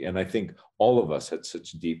intimacy. And I think all of us had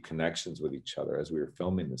such deep connections with each other as we were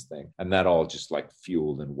filming this thing, and that all just like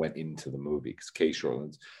fueled and went into the movie, because Kate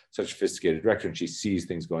Shortland's such a sophisticated director, and she sees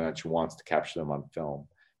things going on, she wants to capture them on film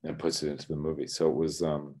and puts it into the movie. So it was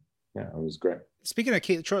yeah, it was great. Speaking of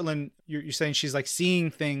Kate Shortland, you're saying she's like seeing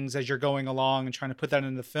things as you're going along and trying to put that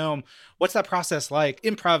into the film. What's that process like?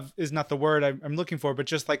 Improv is not the word I'm looking for, but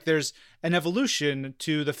just like there's an evolution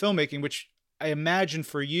to the filmmaking, which I imagine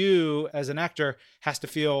for you as an actor has to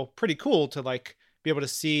feel pretty cool to like be able to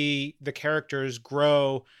see the characters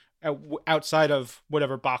grow outside of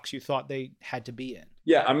whatever box you thought they had to be in.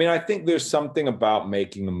 Yeah, I mean, I think there's something about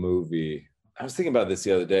making a movie. I was thinking about this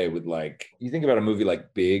the other day with like, you think about a movie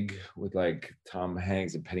like Big with like Tom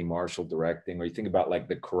Hanks and Penny Marshall directing, or you think about like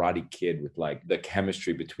The Karate Kid with like the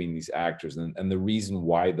chemistry between these actors, and the reason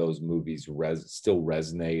why those movies still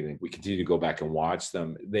resonate and we continue to go back and watch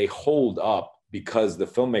them, they hold up because the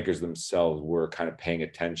filmmakers themselves were kind of paying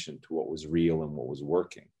attention to what was real and what was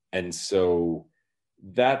working. And so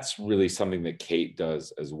that's really something that Kate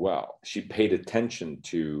does as well. She paid attention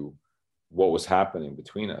to what was happening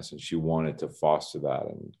between us, and she wanted to foster that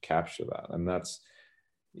and capture that. And that's,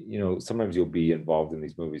 you know, sometimes you'll be involved in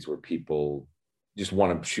these movies where people just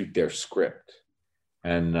want to shoot their script.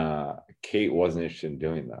 And Kate wasn't interested in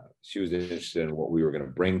doing that. She was interested in what we were going to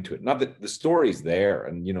bring to it. Not that the story's there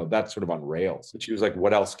and, you know, that's sort of on rails. But she was like,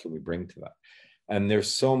 what else can we bring to that? And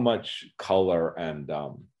there's so much color and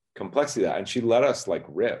complexity to that. And she let us like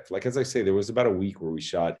riff. Like, as I say, there was about a week where we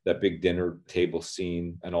shot that big dinner table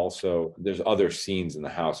scene. And also there's other scenes in the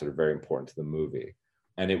house that are very important to the movie.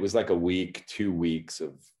 And it was like a week, 2 weeks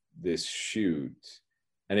of this shoot.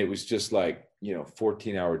 And it was just like, you know,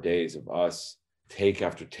 14-hour days of us take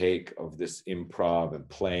after take of this improv and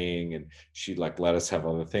playing. And she'd like let us have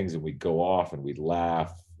other things and we'd go off and we'd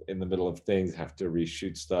laugh in the middle of things, have to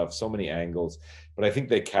reshoot stuff, so many angles. But I think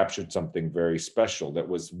they captured something very special that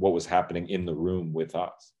was what was happening in the room with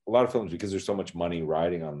us. A lot of films, because there's so much money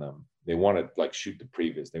riding on them, they want to like shoot the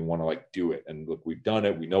previs. They want to like do it. And look, we've done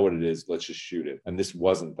it. We know what it is. Let's just shoot it. And this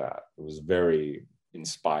wasn't that. It was very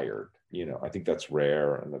inspired. You know, I think that's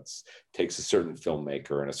rare, and that's takes a certain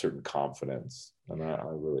filmmaker and a certain confidence. And I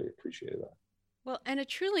really appreciate that. Well, and a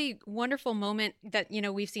truly wonderful moment that, you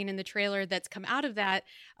know, we've seen in the trailer that's come out of that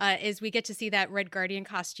is we get to see that Red Guardian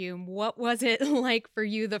costume. What was it like for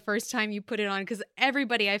you the first time you put it on? Because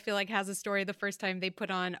everybody, I feel like, has a story the first time they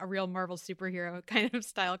put on a real Marvel superhero kind of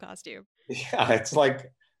style costume. Yeah, it's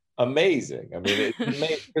like amazing. I mean, it's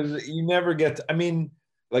amazing because you never get to, I mean,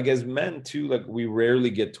 like as men too, like we rarely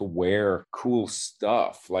get to wear cool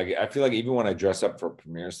stuff. Like I feel like even when I dress up for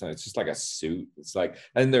premiere, it's just like a suit. It's like,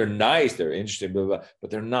 and they're nice, they're interesting, blah, blah, blah, but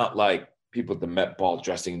they're not like people at the Met Ball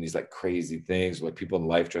dressing in these like crazy things, or like people in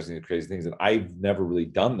life dressing in crazy things. And I've never really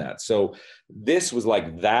done that. So this was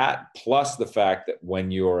like that, plus the fact that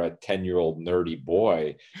when you're a 10-year-old nerdy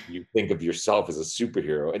boy, you think of yourself as a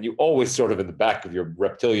superhero, and you always sort of in the back of your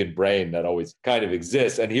reptilian brain that always kind of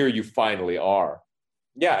exists. And here you finally are.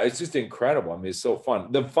 Yeah, it's just incredible. I mean, it's so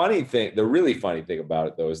fun. The really funny thing about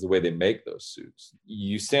it, though, is the way they make those suits.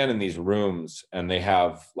 You stand in these rooms and they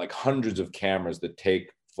have like hundreds of cameras that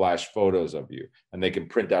take flash photos of you, and they can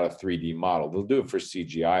print out a 3D model. They'll do it for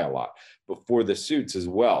CGI a lot, but for the suits as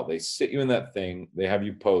well. They sit you in that thing. They have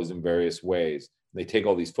you pose in various ways. They take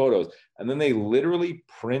all these photos, and then they literally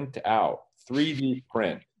print out, 3D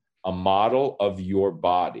print a model of your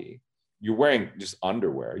body. You're wearing just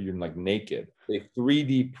underwear. You're like naked. They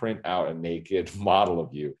 3D print out a naked model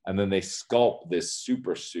of you, and then they sculpt this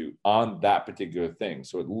super suit on that particular thing.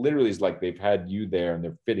 So it literally is like they've had you there and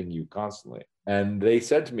they're fitting you constantly. And they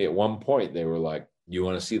said to me at one point, they were like, you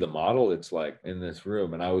want to see the model? It's like in this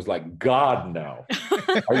room. And I was like, God, no.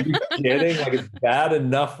 Are you kidding? Like, it's bad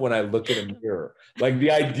enough when I look at a mirror. Like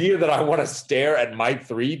the idea that I want to stare at my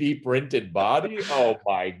 3D printed body. Oh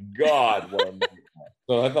my God. What a nightmare.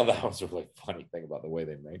 So I thought that was a really funny thing about the way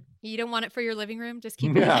they make it. You don't want it for your living room? Just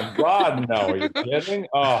keep it. Yeah, God, no. Are you kidding?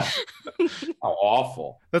 Oh, how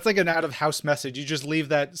awful. That's like an out-of-house message. You just leave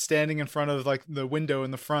that standing in front of like the window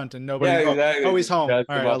in the front, and nobody. Yeah, exactly. Oh, he's home. Yeah,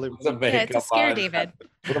 all right, I'll leave. It's a scare, David.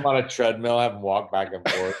 Put him on a treadmill, have him walk back and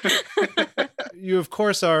forth. You, of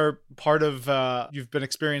course, are part of, you've been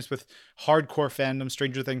experienced with hardcore fandom.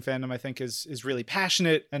 Stranger Things fandom, I think, is really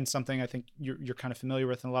passionate, and something I think you're kind of familiar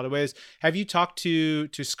with in a lot of ways. Have you talked to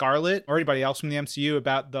Scarlett or anybody else from the MCU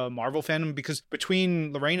about the Marvel fandom? Because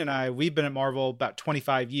between Lorraine and I, we've been at Marvel about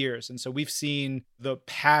 25 years. And so we've seen the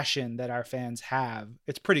passion that our fans have.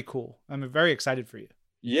 It's pretty cool. I'm very excited for you.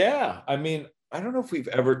 Yeah. I mean, I don't know if we've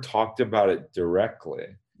ever talked about it directly,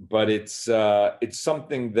 but it's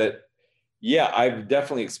something that, yeah, I've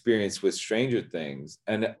definitely experienced with Stranger Things.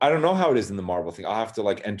 And I don't know how it is in the Marvel thing. I'll have to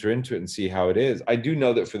like enter into it and see how it is. I do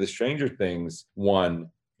know that for the Stranger Things one,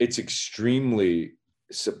 it's extremely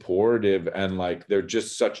supportive, and like there's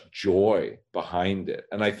just such joy behind it.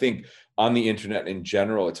 And I think on the internet in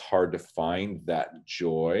general, it's hard to find that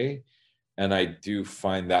joy. And I do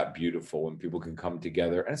find that beautiful when people can come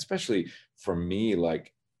together. And especially for me,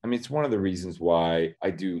 like, I mean, it's one of the reasons why I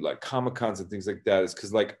do like Comic-Cons and things like that, is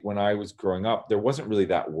because like when I was growing up, there wasn't really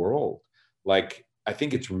that world. Like, I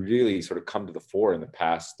think it's really sort of come to the fore in the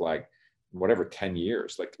past, like, whatever, 10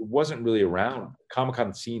 years. Like, it wasn't really around.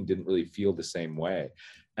 Comic-Con scene didn't really feel the same way.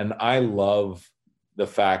 And I love the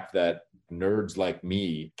fact that nerds like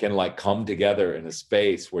me can like come together in a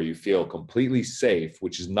space where you feel completely safe,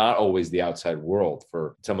 which is not always the outside world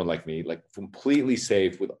for someone like me, like completely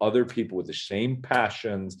safe with other people with the same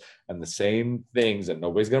passions and the same things, and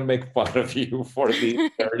nobody's going to make fun of you for these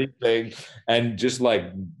nerdy things, and just like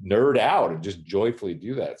nerd out and just joyfully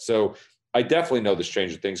do that. So I definitely know the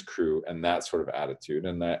Stranger Things crew and that sort of attitude.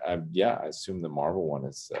 And I assume the Marvel one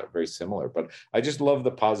is very similar. But I just love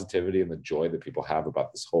the positivity and the joy that people have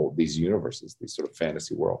about these universes, these sort of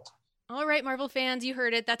fantasy worlds. All right, Marvel fans, you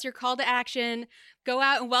heard it. That's your call to action. Go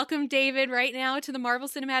out and welcome David right now to the Marvel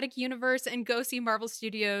Cinematic Universe and go see Marvel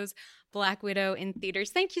Studios' Black Widow in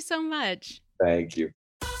theaters. Thank you so much. Thank you.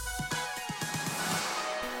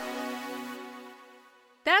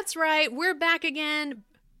 That's right. We're back again.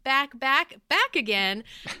 Back again.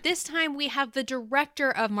 This time we have the director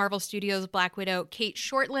of Marvel Studios' Black Widow, Kate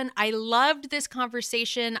Shortland. I loved this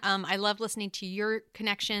conversation. I loved listening to your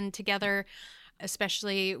connection together,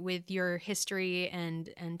 especially with your history and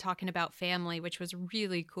talking about family, which was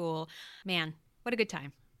really cool. Man, what a good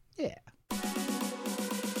time. Yeah.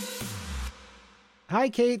 Hi,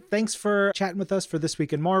 Kate. Thanks for chatting with us for This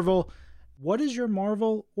Week in Marvel. What is your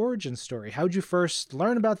Marvel origin story? How'd you first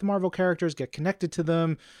learn about the Marvel characters, get connected to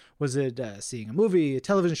them? Was it seeing a movie, a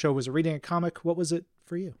television show? Was it reading a comic? What was it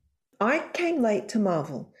for you? I came late to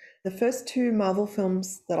Marvel. The first 2 Marvel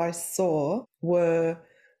films that I saw were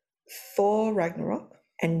Thor Ragnarok,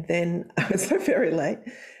 and then I was so very late.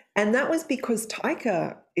 And that was because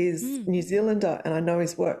Taika is New Zealander, and I know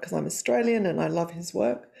his work because I'm Australian and I love his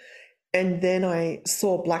work. And then I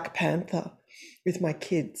saw Black Panther with my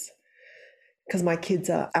kids, because my kids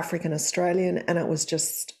are African Australian, and it was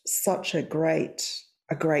just such a great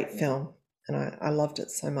film, and I loved it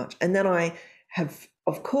so much. And then I have,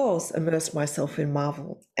 of course, immersed myself in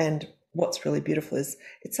Marvel, and what's really beautiful is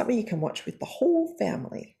it's something you can watch with the whole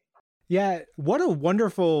family. Yeah, what a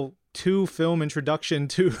wonderful 2-film introduction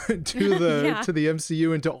to the to the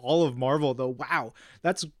MCU and to all of Marvel, though. Wow,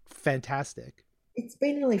 that's fantastic. It's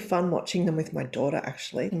been really fun watching them with my daughter,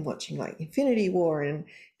 actually, and watching like Infinity War and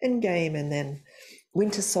Endgame, and then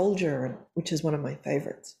Winter Soldier, which is one of my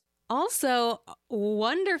favorites. Also,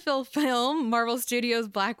 wonderful film, Marvel Studios'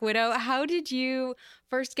 Black Widow. How did you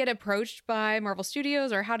first get approached by Marvel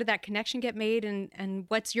Studios, or how did that connection get made, and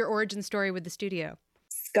what's your origin story with the studio?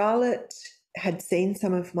 Scarlett had seen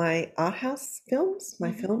some of my art house films,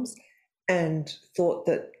 films, and thought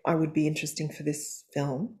that I would be interesting for this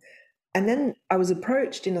film. And then I was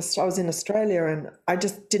approached I was in Australia, and I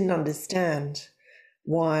just didn't understand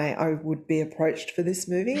why I would be approached for this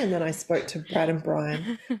movie. And then I spoke to Brad and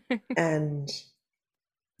Brian and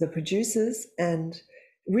the producers, and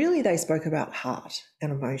really they spoke about heart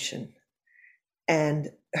and emotion and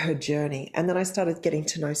her journey. And then I started getting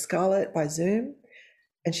to know Scarlett by Zoom,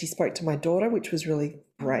 and she spoke to my daughter, which was really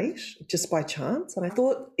great, just by chance. And I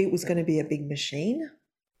thought it was going to be a big machine.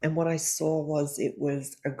 And what I saw was it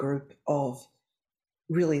was a group of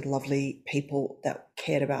really lovely people that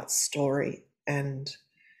cared about story and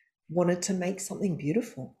wanted to make something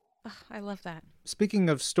beautiful. Oh, I love that. Speaking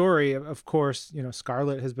of story, of course,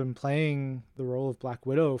 Scarlett has been playing the role of Black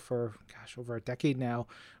Widow for, over a decade now.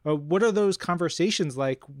 What are those conversations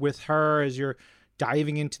like with her as you're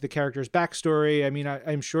diving into the character's backstory? I mean,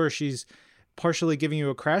 I'm sure she's partially giving you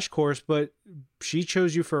a crash course, but she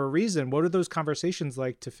chose you for a reason. What are those conversations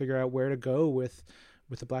like to figure out where to go with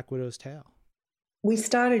the Black Widow's tale? We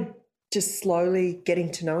started just slowly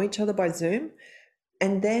getting to know each other by Zoom.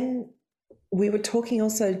 And then we were talking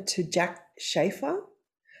also to Jack Schaefer,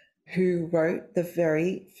 who wrote the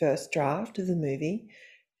very first draft of the movie.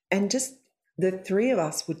 And just the 3 of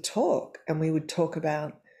us would talk, and we would talk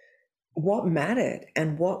about what mattered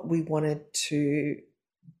and what we wanted to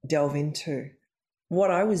delve into.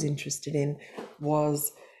 What I was interested in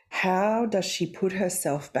was, how does she put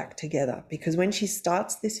herself back together? Because when she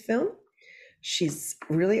starts this film, she's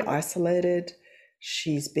really isolated.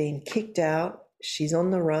 She's been kicked out. She's on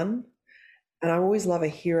the run. And I always love a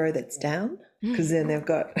hero that's down, because then they've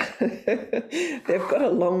got a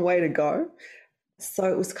long way to go.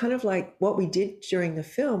 So it was kind of like what we did during the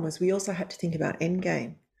film was we also had to think about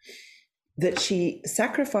Endgame, that she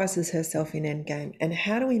sacrifices herself in Endgame. And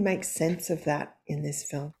how do we make sense of that in this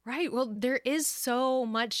film? Right. Well, there is so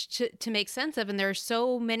much to make sense of, and there are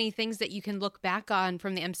so many things that you can look back on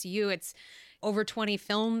from the MCU. It's over 20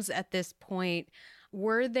 films at this point.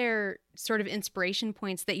 Were there sort of inspiration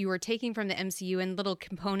points that you were taking from the MCU and little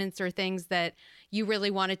components or things that you really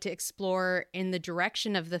wanted to explore in the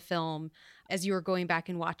direction of the film as you were going back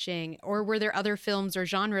and watching? Or were there other films or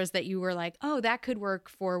genres that you were like, oh, that could work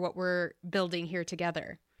for what we're building here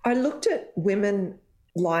together? I looked at women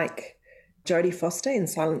like Jodie Foster in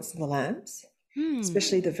Silence of the Lambs,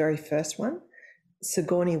 especially the very first one,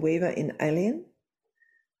 Sigourney Weaver in Alien.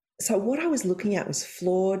 So what I was looking at was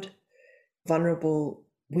flawed, vulnerable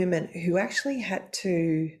women who actually had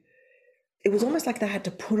to, it was almost like they had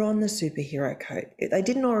to put on the superhero coat. They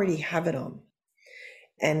didn't already have it on.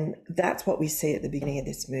 And that's what we see at the beginning of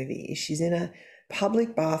this movie. Is she's in a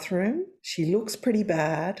public bathroom. She looks pretty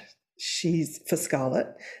bad. She's, for Scarlett,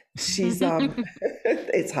 she's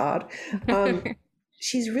it's hard.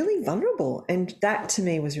 She's really vulnerable, and that to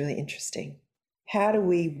me was really interesting. How do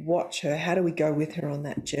we watch her? How do we go with her on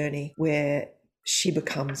that journey where she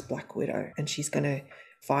becomes Black Widow and she's going to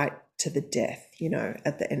fight to the death, you know,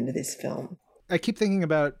 at the end of this film? I keep thinking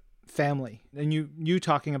about family, and you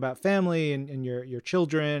talking about family and your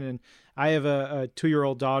children. And I have a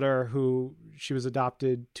 2-year-old daughter who she was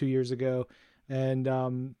adopted 2 years ago,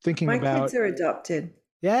 and thinking My about kids are adopted.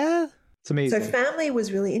 Yeah, it's amazing. So family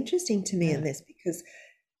was really interesting to me in this, because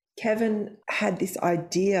Kevin had this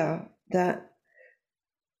idea that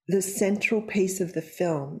the central piece of the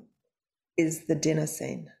film is the dinner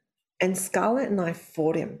scene. And Scarlett and I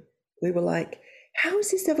fought him. We were like, how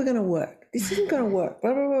is this ever going to work? This isn't going to work.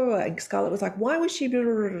 Blah, blah, blah, blah. And Scarlett was like, why was she... Blah,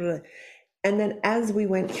 blah, blah, blah. And then as we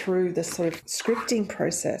went through the sort of scripting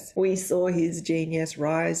process, we saw his genius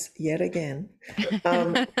rise yet again.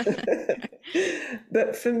 But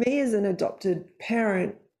for me as an adopted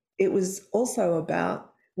parent, it was also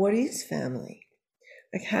about what is family?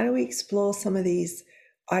 Like, how do we explore some of these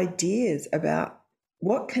ideas about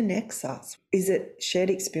what connects us? Is it shared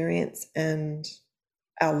experience and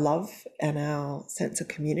our love and our sense of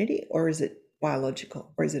community, or is it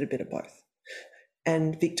biological, or is it a bit of both?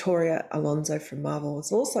 And Victoria Alonso from Marvel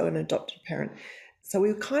was also an adopted parent. So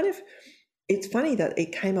we were kind of, it's funny that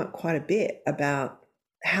it came up quite a bit about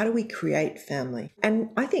how do we create family?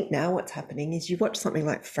 And I think now what's happening is you watch something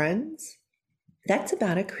like Friends, that's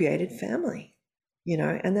about a created family, you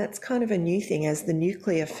know, and that's kind of a new thing, as the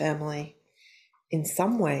nuclear family in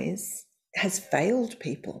some ways has failed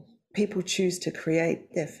people. People choose to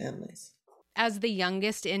create their families. As the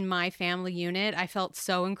youngest in my family unit, I felt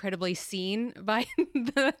so incredibly seen by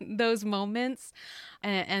those moments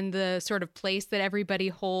and the sort of place that everybody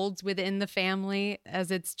holds within the family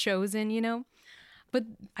as it's chosen, you know? But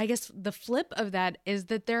I guess the flip of that is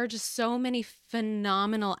that there are just so many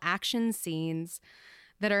phenomenal action scenes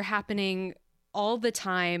that are happening all the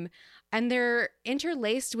time, and they're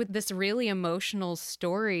interlaced with this really emotional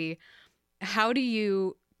story. How do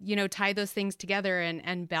you tie those things together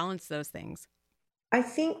and balance those things? I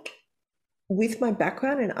think with my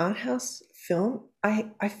background in art house film,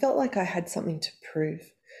 I felt like I had something to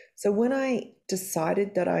prove. So when I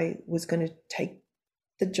decided that I was going to take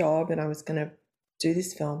the job and I was going to do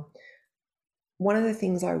this film, one of the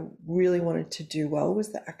things I really wanted to do well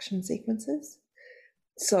was the action sequences.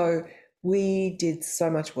 So we did so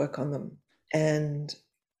much work on them, and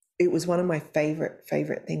it was one of my favorite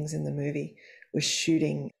things in the movie was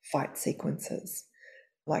shooting fight sequences,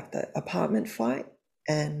 like the apartment fight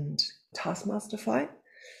and Taskmaster fight.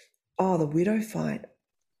 Oh, the Widow fight,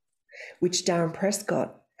 which Darren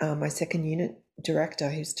Prescott, my second unit director,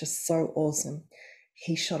 who's just so awesome,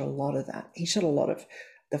 he shot a lot of that. He shot a lot of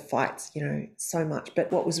the fights, you know, so much.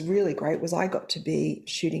 But what was really great was I got to be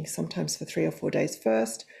shooting sometimes for 3 or 4 days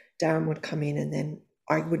first. Darren would come in and then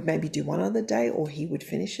I would maybe do one other day, or he would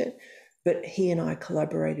finish it. But he and I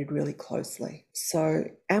collaborated really closely. So,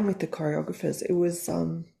 and with the choreographers, it was, I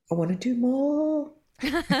want to do more.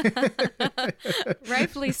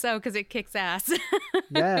 Rightfully so, because it kicks ass.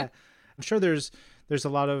 Yeah. I'm sure there's a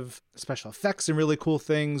lot of special effects and really cool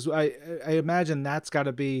things. I imagine that's got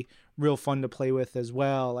to be real fun to play with as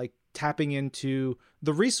well, like tapping into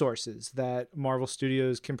the resources that Marvel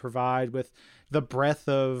Studios can provide with the breadth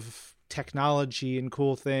of technology and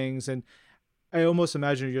cool things. And I almost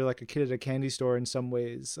imagine you're like a kid at a candy store in some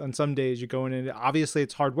ways. On some days you're going in, obviously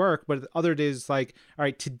it's hard work, but other days it's like, all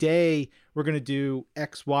right, today we're going to do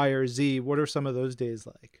X, Y, or Z. What are some of those days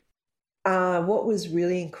like? What was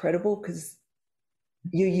really incredible, because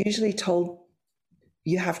you're usually told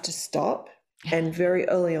you have to stop. And very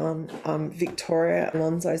early on, Victoria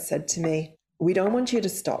Alonso said to me, we don't want you to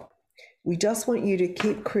stop. We just want you to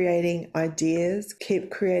keep creating ideas,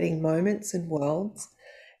 keep creating moments and worlds,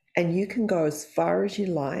 and you can go as far as you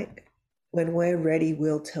like. When we're ready,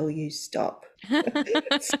 we'll tell you stop.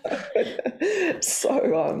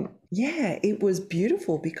 So, it was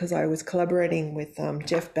beautiful, because I was collaborating with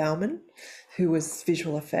Jeff Bauman, who was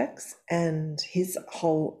visual effects, and his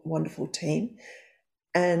whole wonderful team.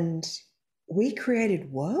 And we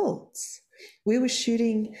created worlds. We were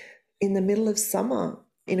shooting in the middle of summer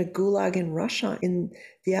in a gulag in Russia, in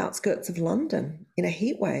the outskirts of London, in a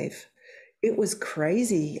heat wave. It was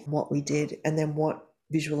crazy what we did, and then what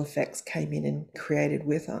visual effects came in and created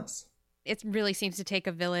with us. It really seems to take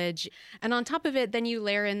a village. And on top of it, then you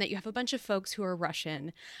layer in that you have a bunch of folks who are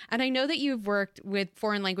Russian. And I know that you've worked with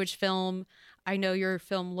foreign language film. I know your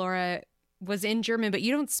film, Laura, was in German, but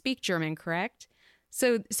you don't speak German, correct?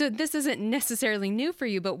 So this isn't necessarily new for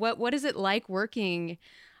you, but what is it like working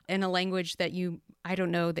in a language that I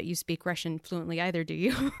don't know that you speak Russian fluently either, do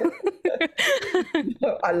you?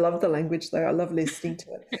 I love the language though. I love listening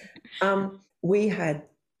to it. We had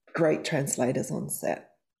great translators on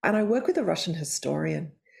set. And I work with a Russian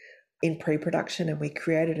historian in pre-production, and we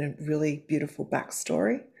created a really beautiful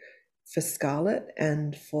backstory for Scarlett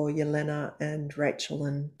and for Yelena and Rachel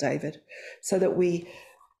and David, so that we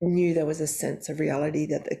knew there was a sense of reality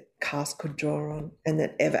that the cast could draw on, and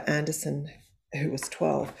that Eva Anderson, who was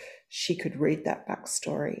 12, she could read that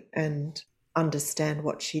backstory and understand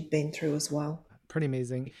what she'd been through as well. Pretty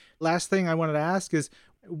amazing. Last thing I wanted to ask is,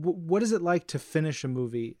 what is it like to finish a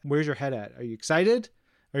movie? Where's your head at? Are you excited?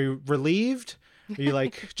 Are you relieved? Are you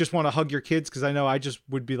like, just want to hug your kids? Because I know I just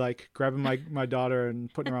would be like grabbing my daughter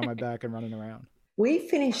and putting her on my back and running around. We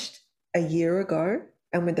finished a year ago,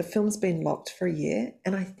 and when the film's been locked for a year.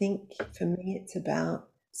 And I think for me, it's about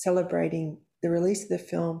celebrating the release of the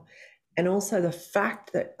film, and also the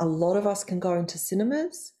fact that a lot of us can go into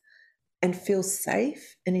cinemas and feel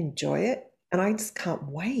safe and enjoy it. And I just can't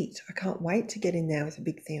wait. I can't wait to get in there with a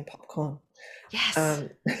big thing of popcorn. Yes.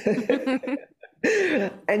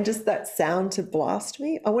 And just that sound to blast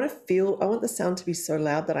me. I want the sound to be so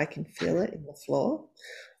loud that I can feel it in the floor.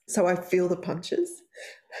 So I feel the punches.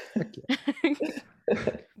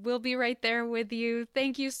 We'll be right there with you.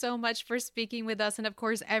 Thank you so much for speaking with us. And of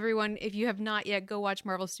course, everyone, if you have not yet, go watch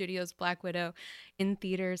Marvel Studios' Black Widow in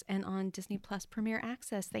theaters and on Disney Plus Premier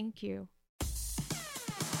Access. Thank you.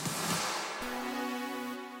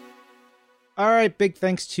 All right, big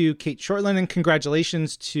thanks to Kate Shortland, and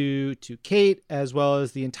congratulations to Kate, as well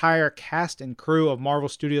as the entire cast and crew of Marvel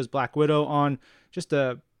Studios' Black Widow on just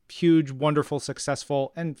a huge, wonderful,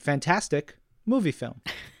 successful, and fantastic movie film.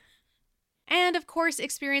 And of course,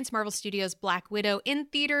 experience Marvel Studios' Black Widow in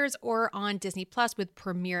theaters or on Disney Plus with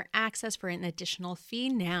Premier Access for an additional fee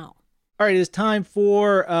now. All right, it is time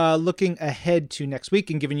for looking ahead to next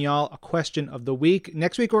week and giving y'all a question of the week.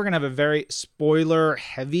 Next week, we're going to have a very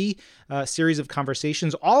spoiler-heavy series of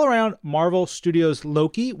conversations all around Marvel Studios'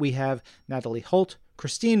 Loki. We have Natalie Holt,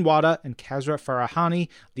 Christine Wada, and Kazra Farahani,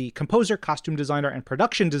 the composer, costume designer, and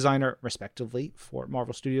production designer, respectively, for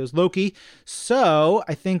Marvel Studios' Loki. So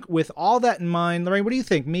I think with all that in mind, Lorraine, what do you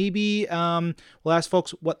think? Maybe we'll ask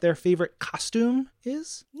folks what their favorite costume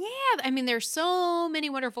is? Yeah, I mean, there's so many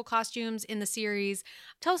wonderful costumes in the series.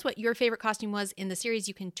 Tell us what your favorite costume was in the series.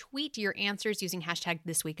 You can tweet your answers using hashtag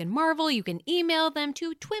 #ThisWeekInMarvel. You can email them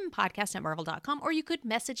to twimpodcast@marvel.com, or you could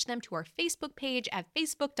message them to our Facebook page at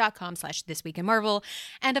facebook.com/ThisWeekInMarvel.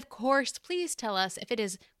 And of course, please tell us if it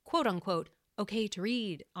is quote unquote okay to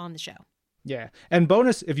read on the show. Yeah. And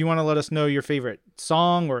bonus, if you want to let us know your favorite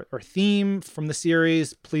song or theme from the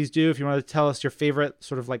series, please do. If you want to tell us your favorite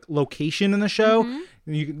sort of like location in the show,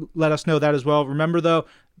 you can let us know that as well. Remember though,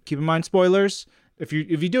 keep in mind spoilers. If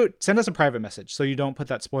you do it, send us a private message so you don't put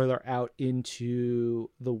that spoiler out into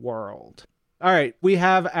the world. All right. We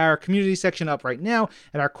have our community section up right now.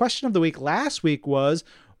 And our question of the week last week was,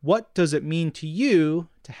 what does it mean to you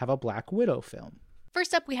to have a Black Widow film?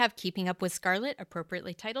 First up, we have Keeping Up with Scarlett,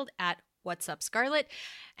 appropriately titled at What's Up, Scarlett?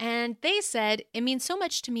 And they said, it means so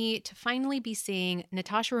much to me to finally be seeing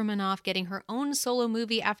Natasha Romanoff getting her own solo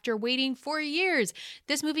movie after waiting for years.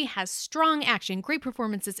 This movie has strong action, great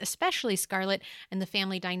performances, especially Scarlett, and the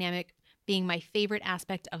family dynamic being my favorite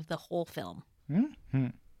aspect of the whole film.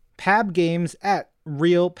 Pab Games at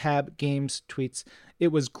Real Pab Games tweets,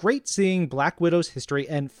 it was great seeing Black Widow's history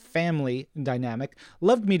and family dynamic.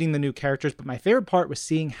 Loved meeting the new characters, but my favorite part was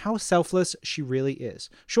seeing how selfless she really is.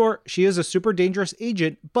 Sure, she is a super dangerous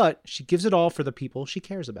agent, but she gives it all for the people she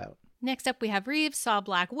cares about. Next up, we have Reeves saw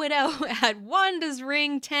Black Widow at Wanda's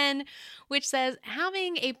Ring 10, which says,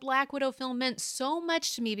 having a Black Widow film meant so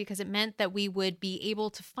much to me because it meant that we would be able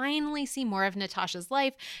to finally see more of Natasha's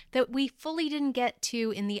life that we fully didn't get to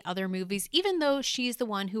in the other movies, even though she's the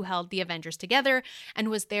one who held the Avengers together and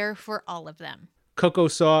was there for all of them. Coco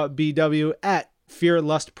saw BW at Fear,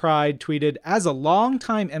 Lust, Pride tweeted, as a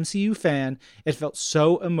longtime MCU fan, it felt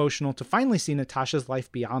so emotional to finally see Natasha's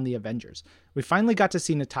life beyond the Avengers. We finally got to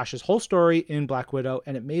see Natasha's whole story in Black Widow,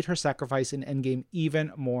 and it made her sacrifice in Endgame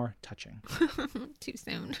even more touching. Too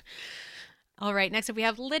soon. All right, next up we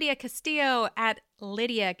have Lydia Castillo at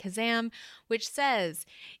Lydia Kazam, which says,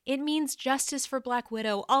 "It means justice for Black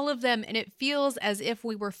Widow, all of them, and it feels as if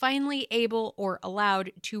we were finally able or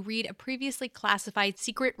allowed to read a previously classified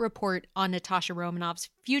secret report on Natasha Romanoff's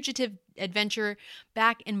fugitive adventure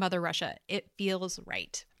back in Mother Russia. It feels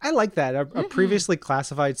right." I like that. A previously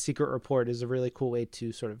classified secret report is a really cool way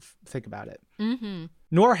to sort of think about it. Mm-hmm.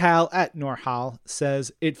 Norhal at Norhal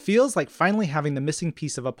says, "It feels like finally having the missing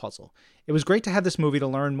piece of a puzzle. It was great to have this movie to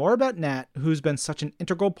learn more about Nat, who's been such an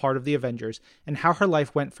integral part of the Avengers, and how her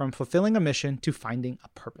life went from fulfilling a mission to finding a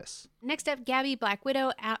purpose." Next up, Gabby Black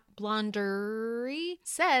Widow at Blondery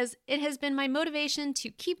says, "It has been my motivation to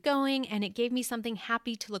keep going, and it gave me something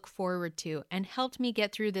happy to look forward to and helped me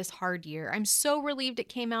get through this hard year. I'm so relieved it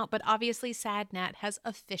came out, but obviously sad Nat has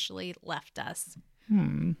officially left us."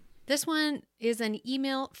 This one is an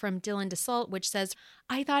email from Dylan DeSalt, which says,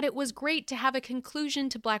 "I thought it was great to have a conclusion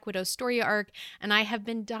to Black Widow's story arc, and I have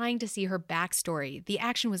been dying to see her backstory. The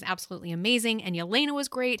action was absolutely amazing, and Yelena was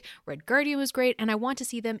great, Red Guardian was great, and I want to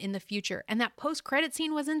see them in the future. And that post-credit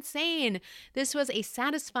scene was insane. This was a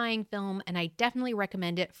satisfying film, and I definitely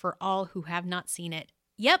recommend it for all who have not seen it."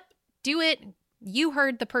 Yep, do it. You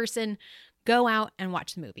heard the person. Go out and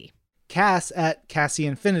watch the movie. Cass at Cassie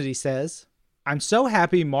Infinity says, "I'm so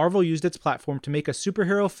happy Marvel used its platform to make a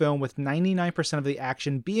superhero film with 99% of the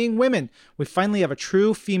action being women. We finally have a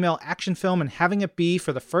true female action film, and having it be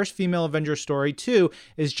for the first female Avenger story too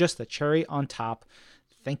is just the cherry on top.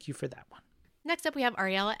 Thank you for that one." Next up, we have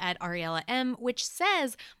Ariella at Ariella M, which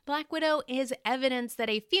says, "Black Widow is evidence that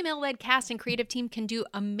a female-led cast and creative team can do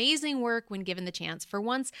amazing work when given the chance. For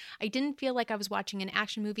once, I didn't feel like I was watching an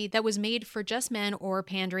action movie that was made for just men or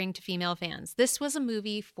pandering to female fans. This was a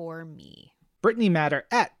movie for me." Brittany Matter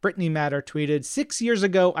at Brittany Matter tweeted, "6 years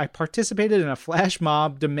ago, I participated in a flash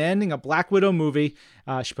mob demanding a Black Widow movie."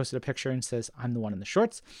 She posted a picture and says, "I'm the one in the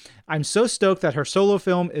shorts. I'm so stoked that her solo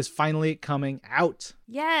film is finally coming out."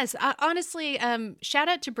 Yes, honestly, shout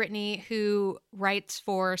out to Brittany, who writes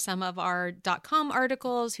for some of our .com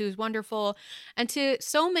articles, who's wonderful, and to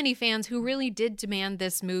so many fans who really did demand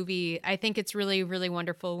this movie. I think it's really, really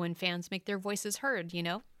wonderful when fans make their voices heard, you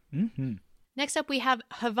know? Mm-hmm. Next up, we have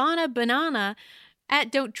Havana Banana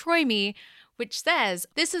at Don't Troy Me, which says,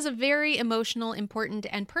 "This is a very emotional, important,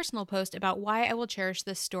 and personal post about why I will cherish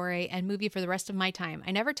this story and movie for the rest of my time.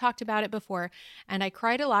 I never talked about it before, and I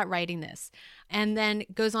cried a lot writing this." And then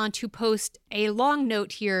goes on to post a long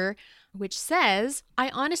note here, which says, "I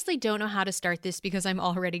honestly don't know how to start this because I'm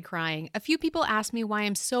already crying. A few people ask me why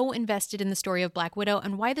I'm so invested in the story of Black Widow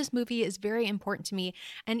and why this movie is very important to me.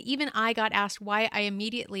 And even I got asked why I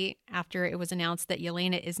immediately, after it was announced that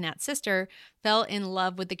Yelena is Nat's sister, fell in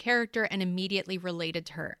love with the character and immediately related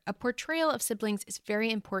to her. A portrayal of siblings is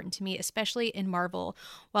very important to me, especially in Marvel,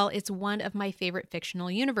 while it's one of my favorite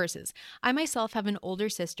fictional universes. I myself have an older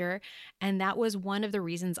sister, and that was one of the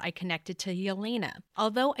reasons I connected to Yelena.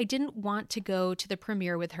 Although I didn't want to go to the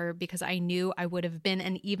premiere with her because I knew I would have been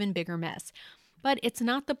an even bigger mess. But it's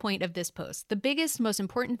not the point of this post. The biggest, most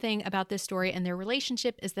important thing about this story and their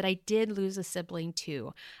relationship is that I did lose a sibling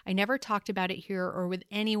too. I never talked about it here or with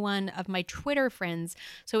any one of my Twitter friends,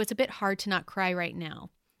 so it's a bit hard to not cry right now.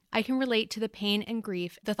 I can relate to the pain and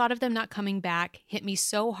grief. The thought of them not coming back hit me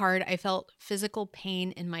so hard I felt physical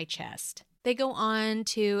pain in my chest." They go on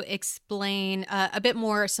to explain a bit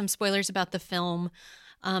more, some spoilers about the film,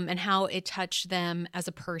 and how it touched them as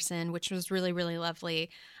a person, which was really, really lovely.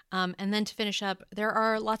 And then to finish up, there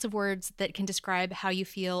are lots of words that can describe how you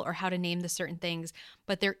feel or how to name the certain things,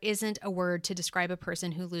 but there isn't a word to describe a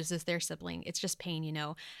person who loses their sibling. It's just pain, you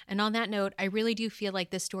know. And on that note, I really do feel like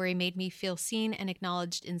this story made me feel seen and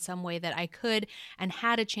acknowledged in some way that I could and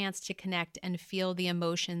had a chance to connect and feel the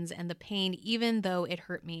emotions and the pain, even though it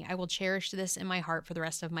hurt me. I will cherish this in my heart for the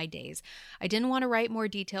rest of my days. I didn't want to write more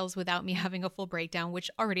details without me having a full breakdown,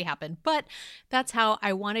 which already happened, but that's how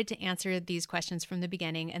I wanted to answer these questions from the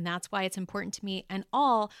beginning. And that's why it's important to me. And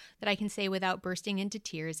all that I can say without bursting into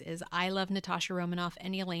tears is I love Natasha Romanoff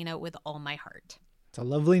and Yelena with all my heart. It's a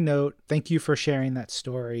lovely note. Thank you for sharing that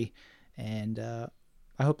story. And I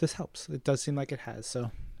hope this helps. It does seem like it has.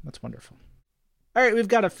 So that's wonderful. All right, we've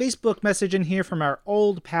got a Facebook message in here from our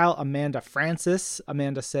old pal, Amanda Francis.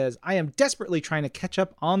 Amanda says, "I am desperately trying to catch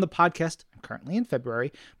up on the podcast. I'm currently in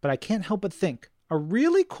February, but I can't help but think a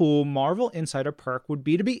really cool Marvel Insider perk would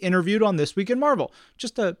be to be interviewed on This Week in Marvel.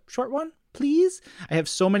 Just a short one, please. I have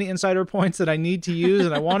so many insider points that I need to use,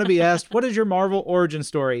 and I want to be asked, what is your Marvel origin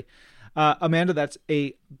story?" Amanda, that's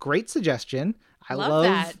a great suggestion. I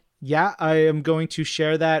love Yeah, I am going to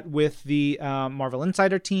share that with the Marvel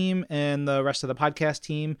Insider team and the rest of the podcast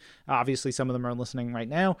team. Obviously, some of them are listening right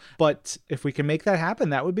now, but if we can make that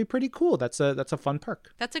happen, that would be pretty cool. That's a fun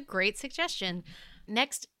perk. That's a great suggestion.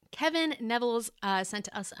 Next, Kevin Nevels sent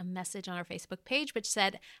us a message on our Facebook page, which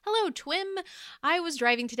said, "Hello, Twim. I was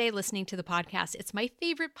driving today listening to the podcast. It's my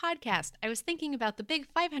favorite podcast. I was thinking about the big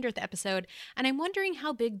 500th episode, and I'm wondering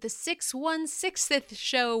how big the 616th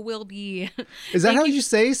show will be." Is that how you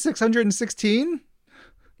say 616?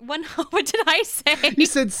 What did I say? You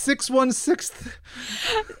said 616th.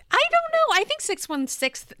 I don't know. I think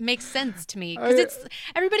 616th makes sense to me because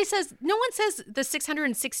everybody says, no one says the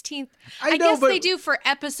 616th. I guess they do for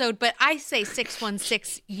episode, but I say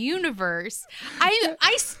 616 universe.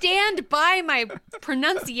 I stand by my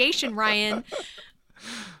pronunciation, Ryan.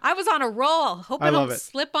 I was on a roll. Hope I don't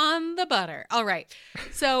slip on the butter. All right.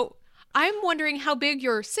 So I'm wondering how big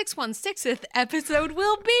your 616th episode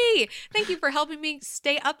will be. Thank you for helping me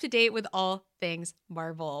stay up to date with all things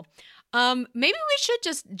Marvel. Maybe we should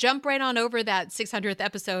just jump right on over that 600th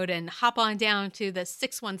episode and hop on down to the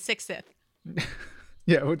 616th.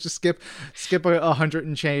 Yeah, we'll just skip 100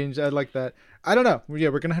 and change. I like that. I don't know. Yeah,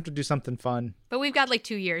 we're going to have to do something fun. But we've got like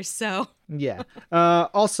 2 years, so. Yeah.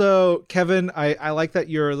 Also, Kevin, I like that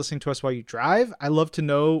you're listening to us while you drive. I love to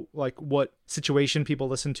know like what situation people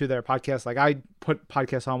listen to their podcast. Like I put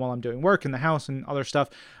podcasts on while I'm doing work in the house and other stuff.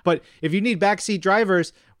 But if you need backseat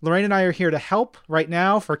drivers, Lorraine and I are here to help right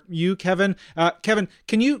now for you, Kevin. Kevin,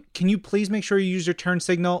 can you please make sure you use your turn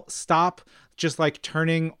signal? Stop just like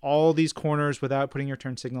turning all these corners without putting your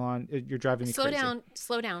turn signal on. You're driving me crazy.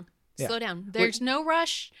 Slow down. Yeah. Slow down. There's no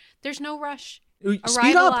rush.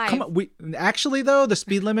 Speed up. Alive. Come on. Actually, though, the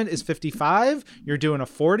speed limit is 55. You're doing a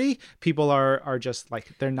 40. People are just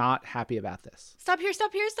like, they're not happy about this. Stop here.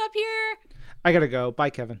 I gotta go. Bye,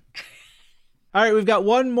 Kevin. All right, we've got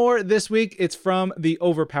one more this week. It's from the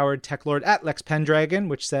overpowered tech lord at Lex Pendragon,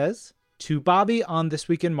 which says, "To Bobby on This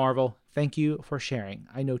Week in Marvel, thank you for sharing.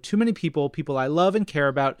 I know too many people I love and care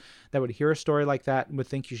about, that would hear a story like that and would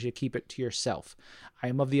think you should keep it to yourself. I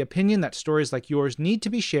am of the opinion that stories like yours need to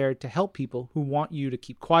be shared to help people who want you to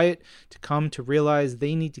keep quiet, to come to realize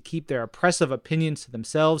they need to keep their oppressive opinions to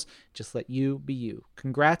themselves. Just let you be you.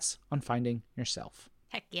 Congrats on finding yourself."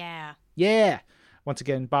 Heck yeah. Yeah. Once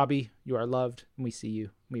again, Bobby, you are loved, and we see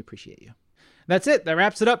you. We appreciate you. That's it. That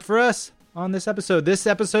wraps it up for us on this episode. This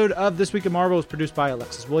episode of This Week in Marvel was produced by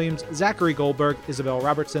Alexis Williams, Zachary Goldberg, Isabel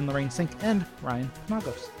Robertson, Lorraine Sink, and Ryan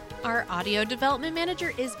Magos. Our audio development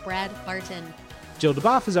manager is Brad Barton. Jill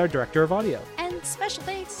DeBoff is our director of audio. And special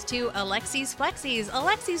thanks to Alexis Flexies.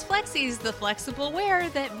 Alexis Flexies, the flexible wear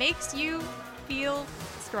that makes you feel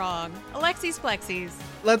strong. Alexis Flexies.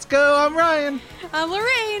 Let's go. I'm Ryan. I'm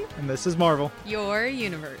Lorraine. And this is Marvel, your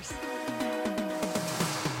universe.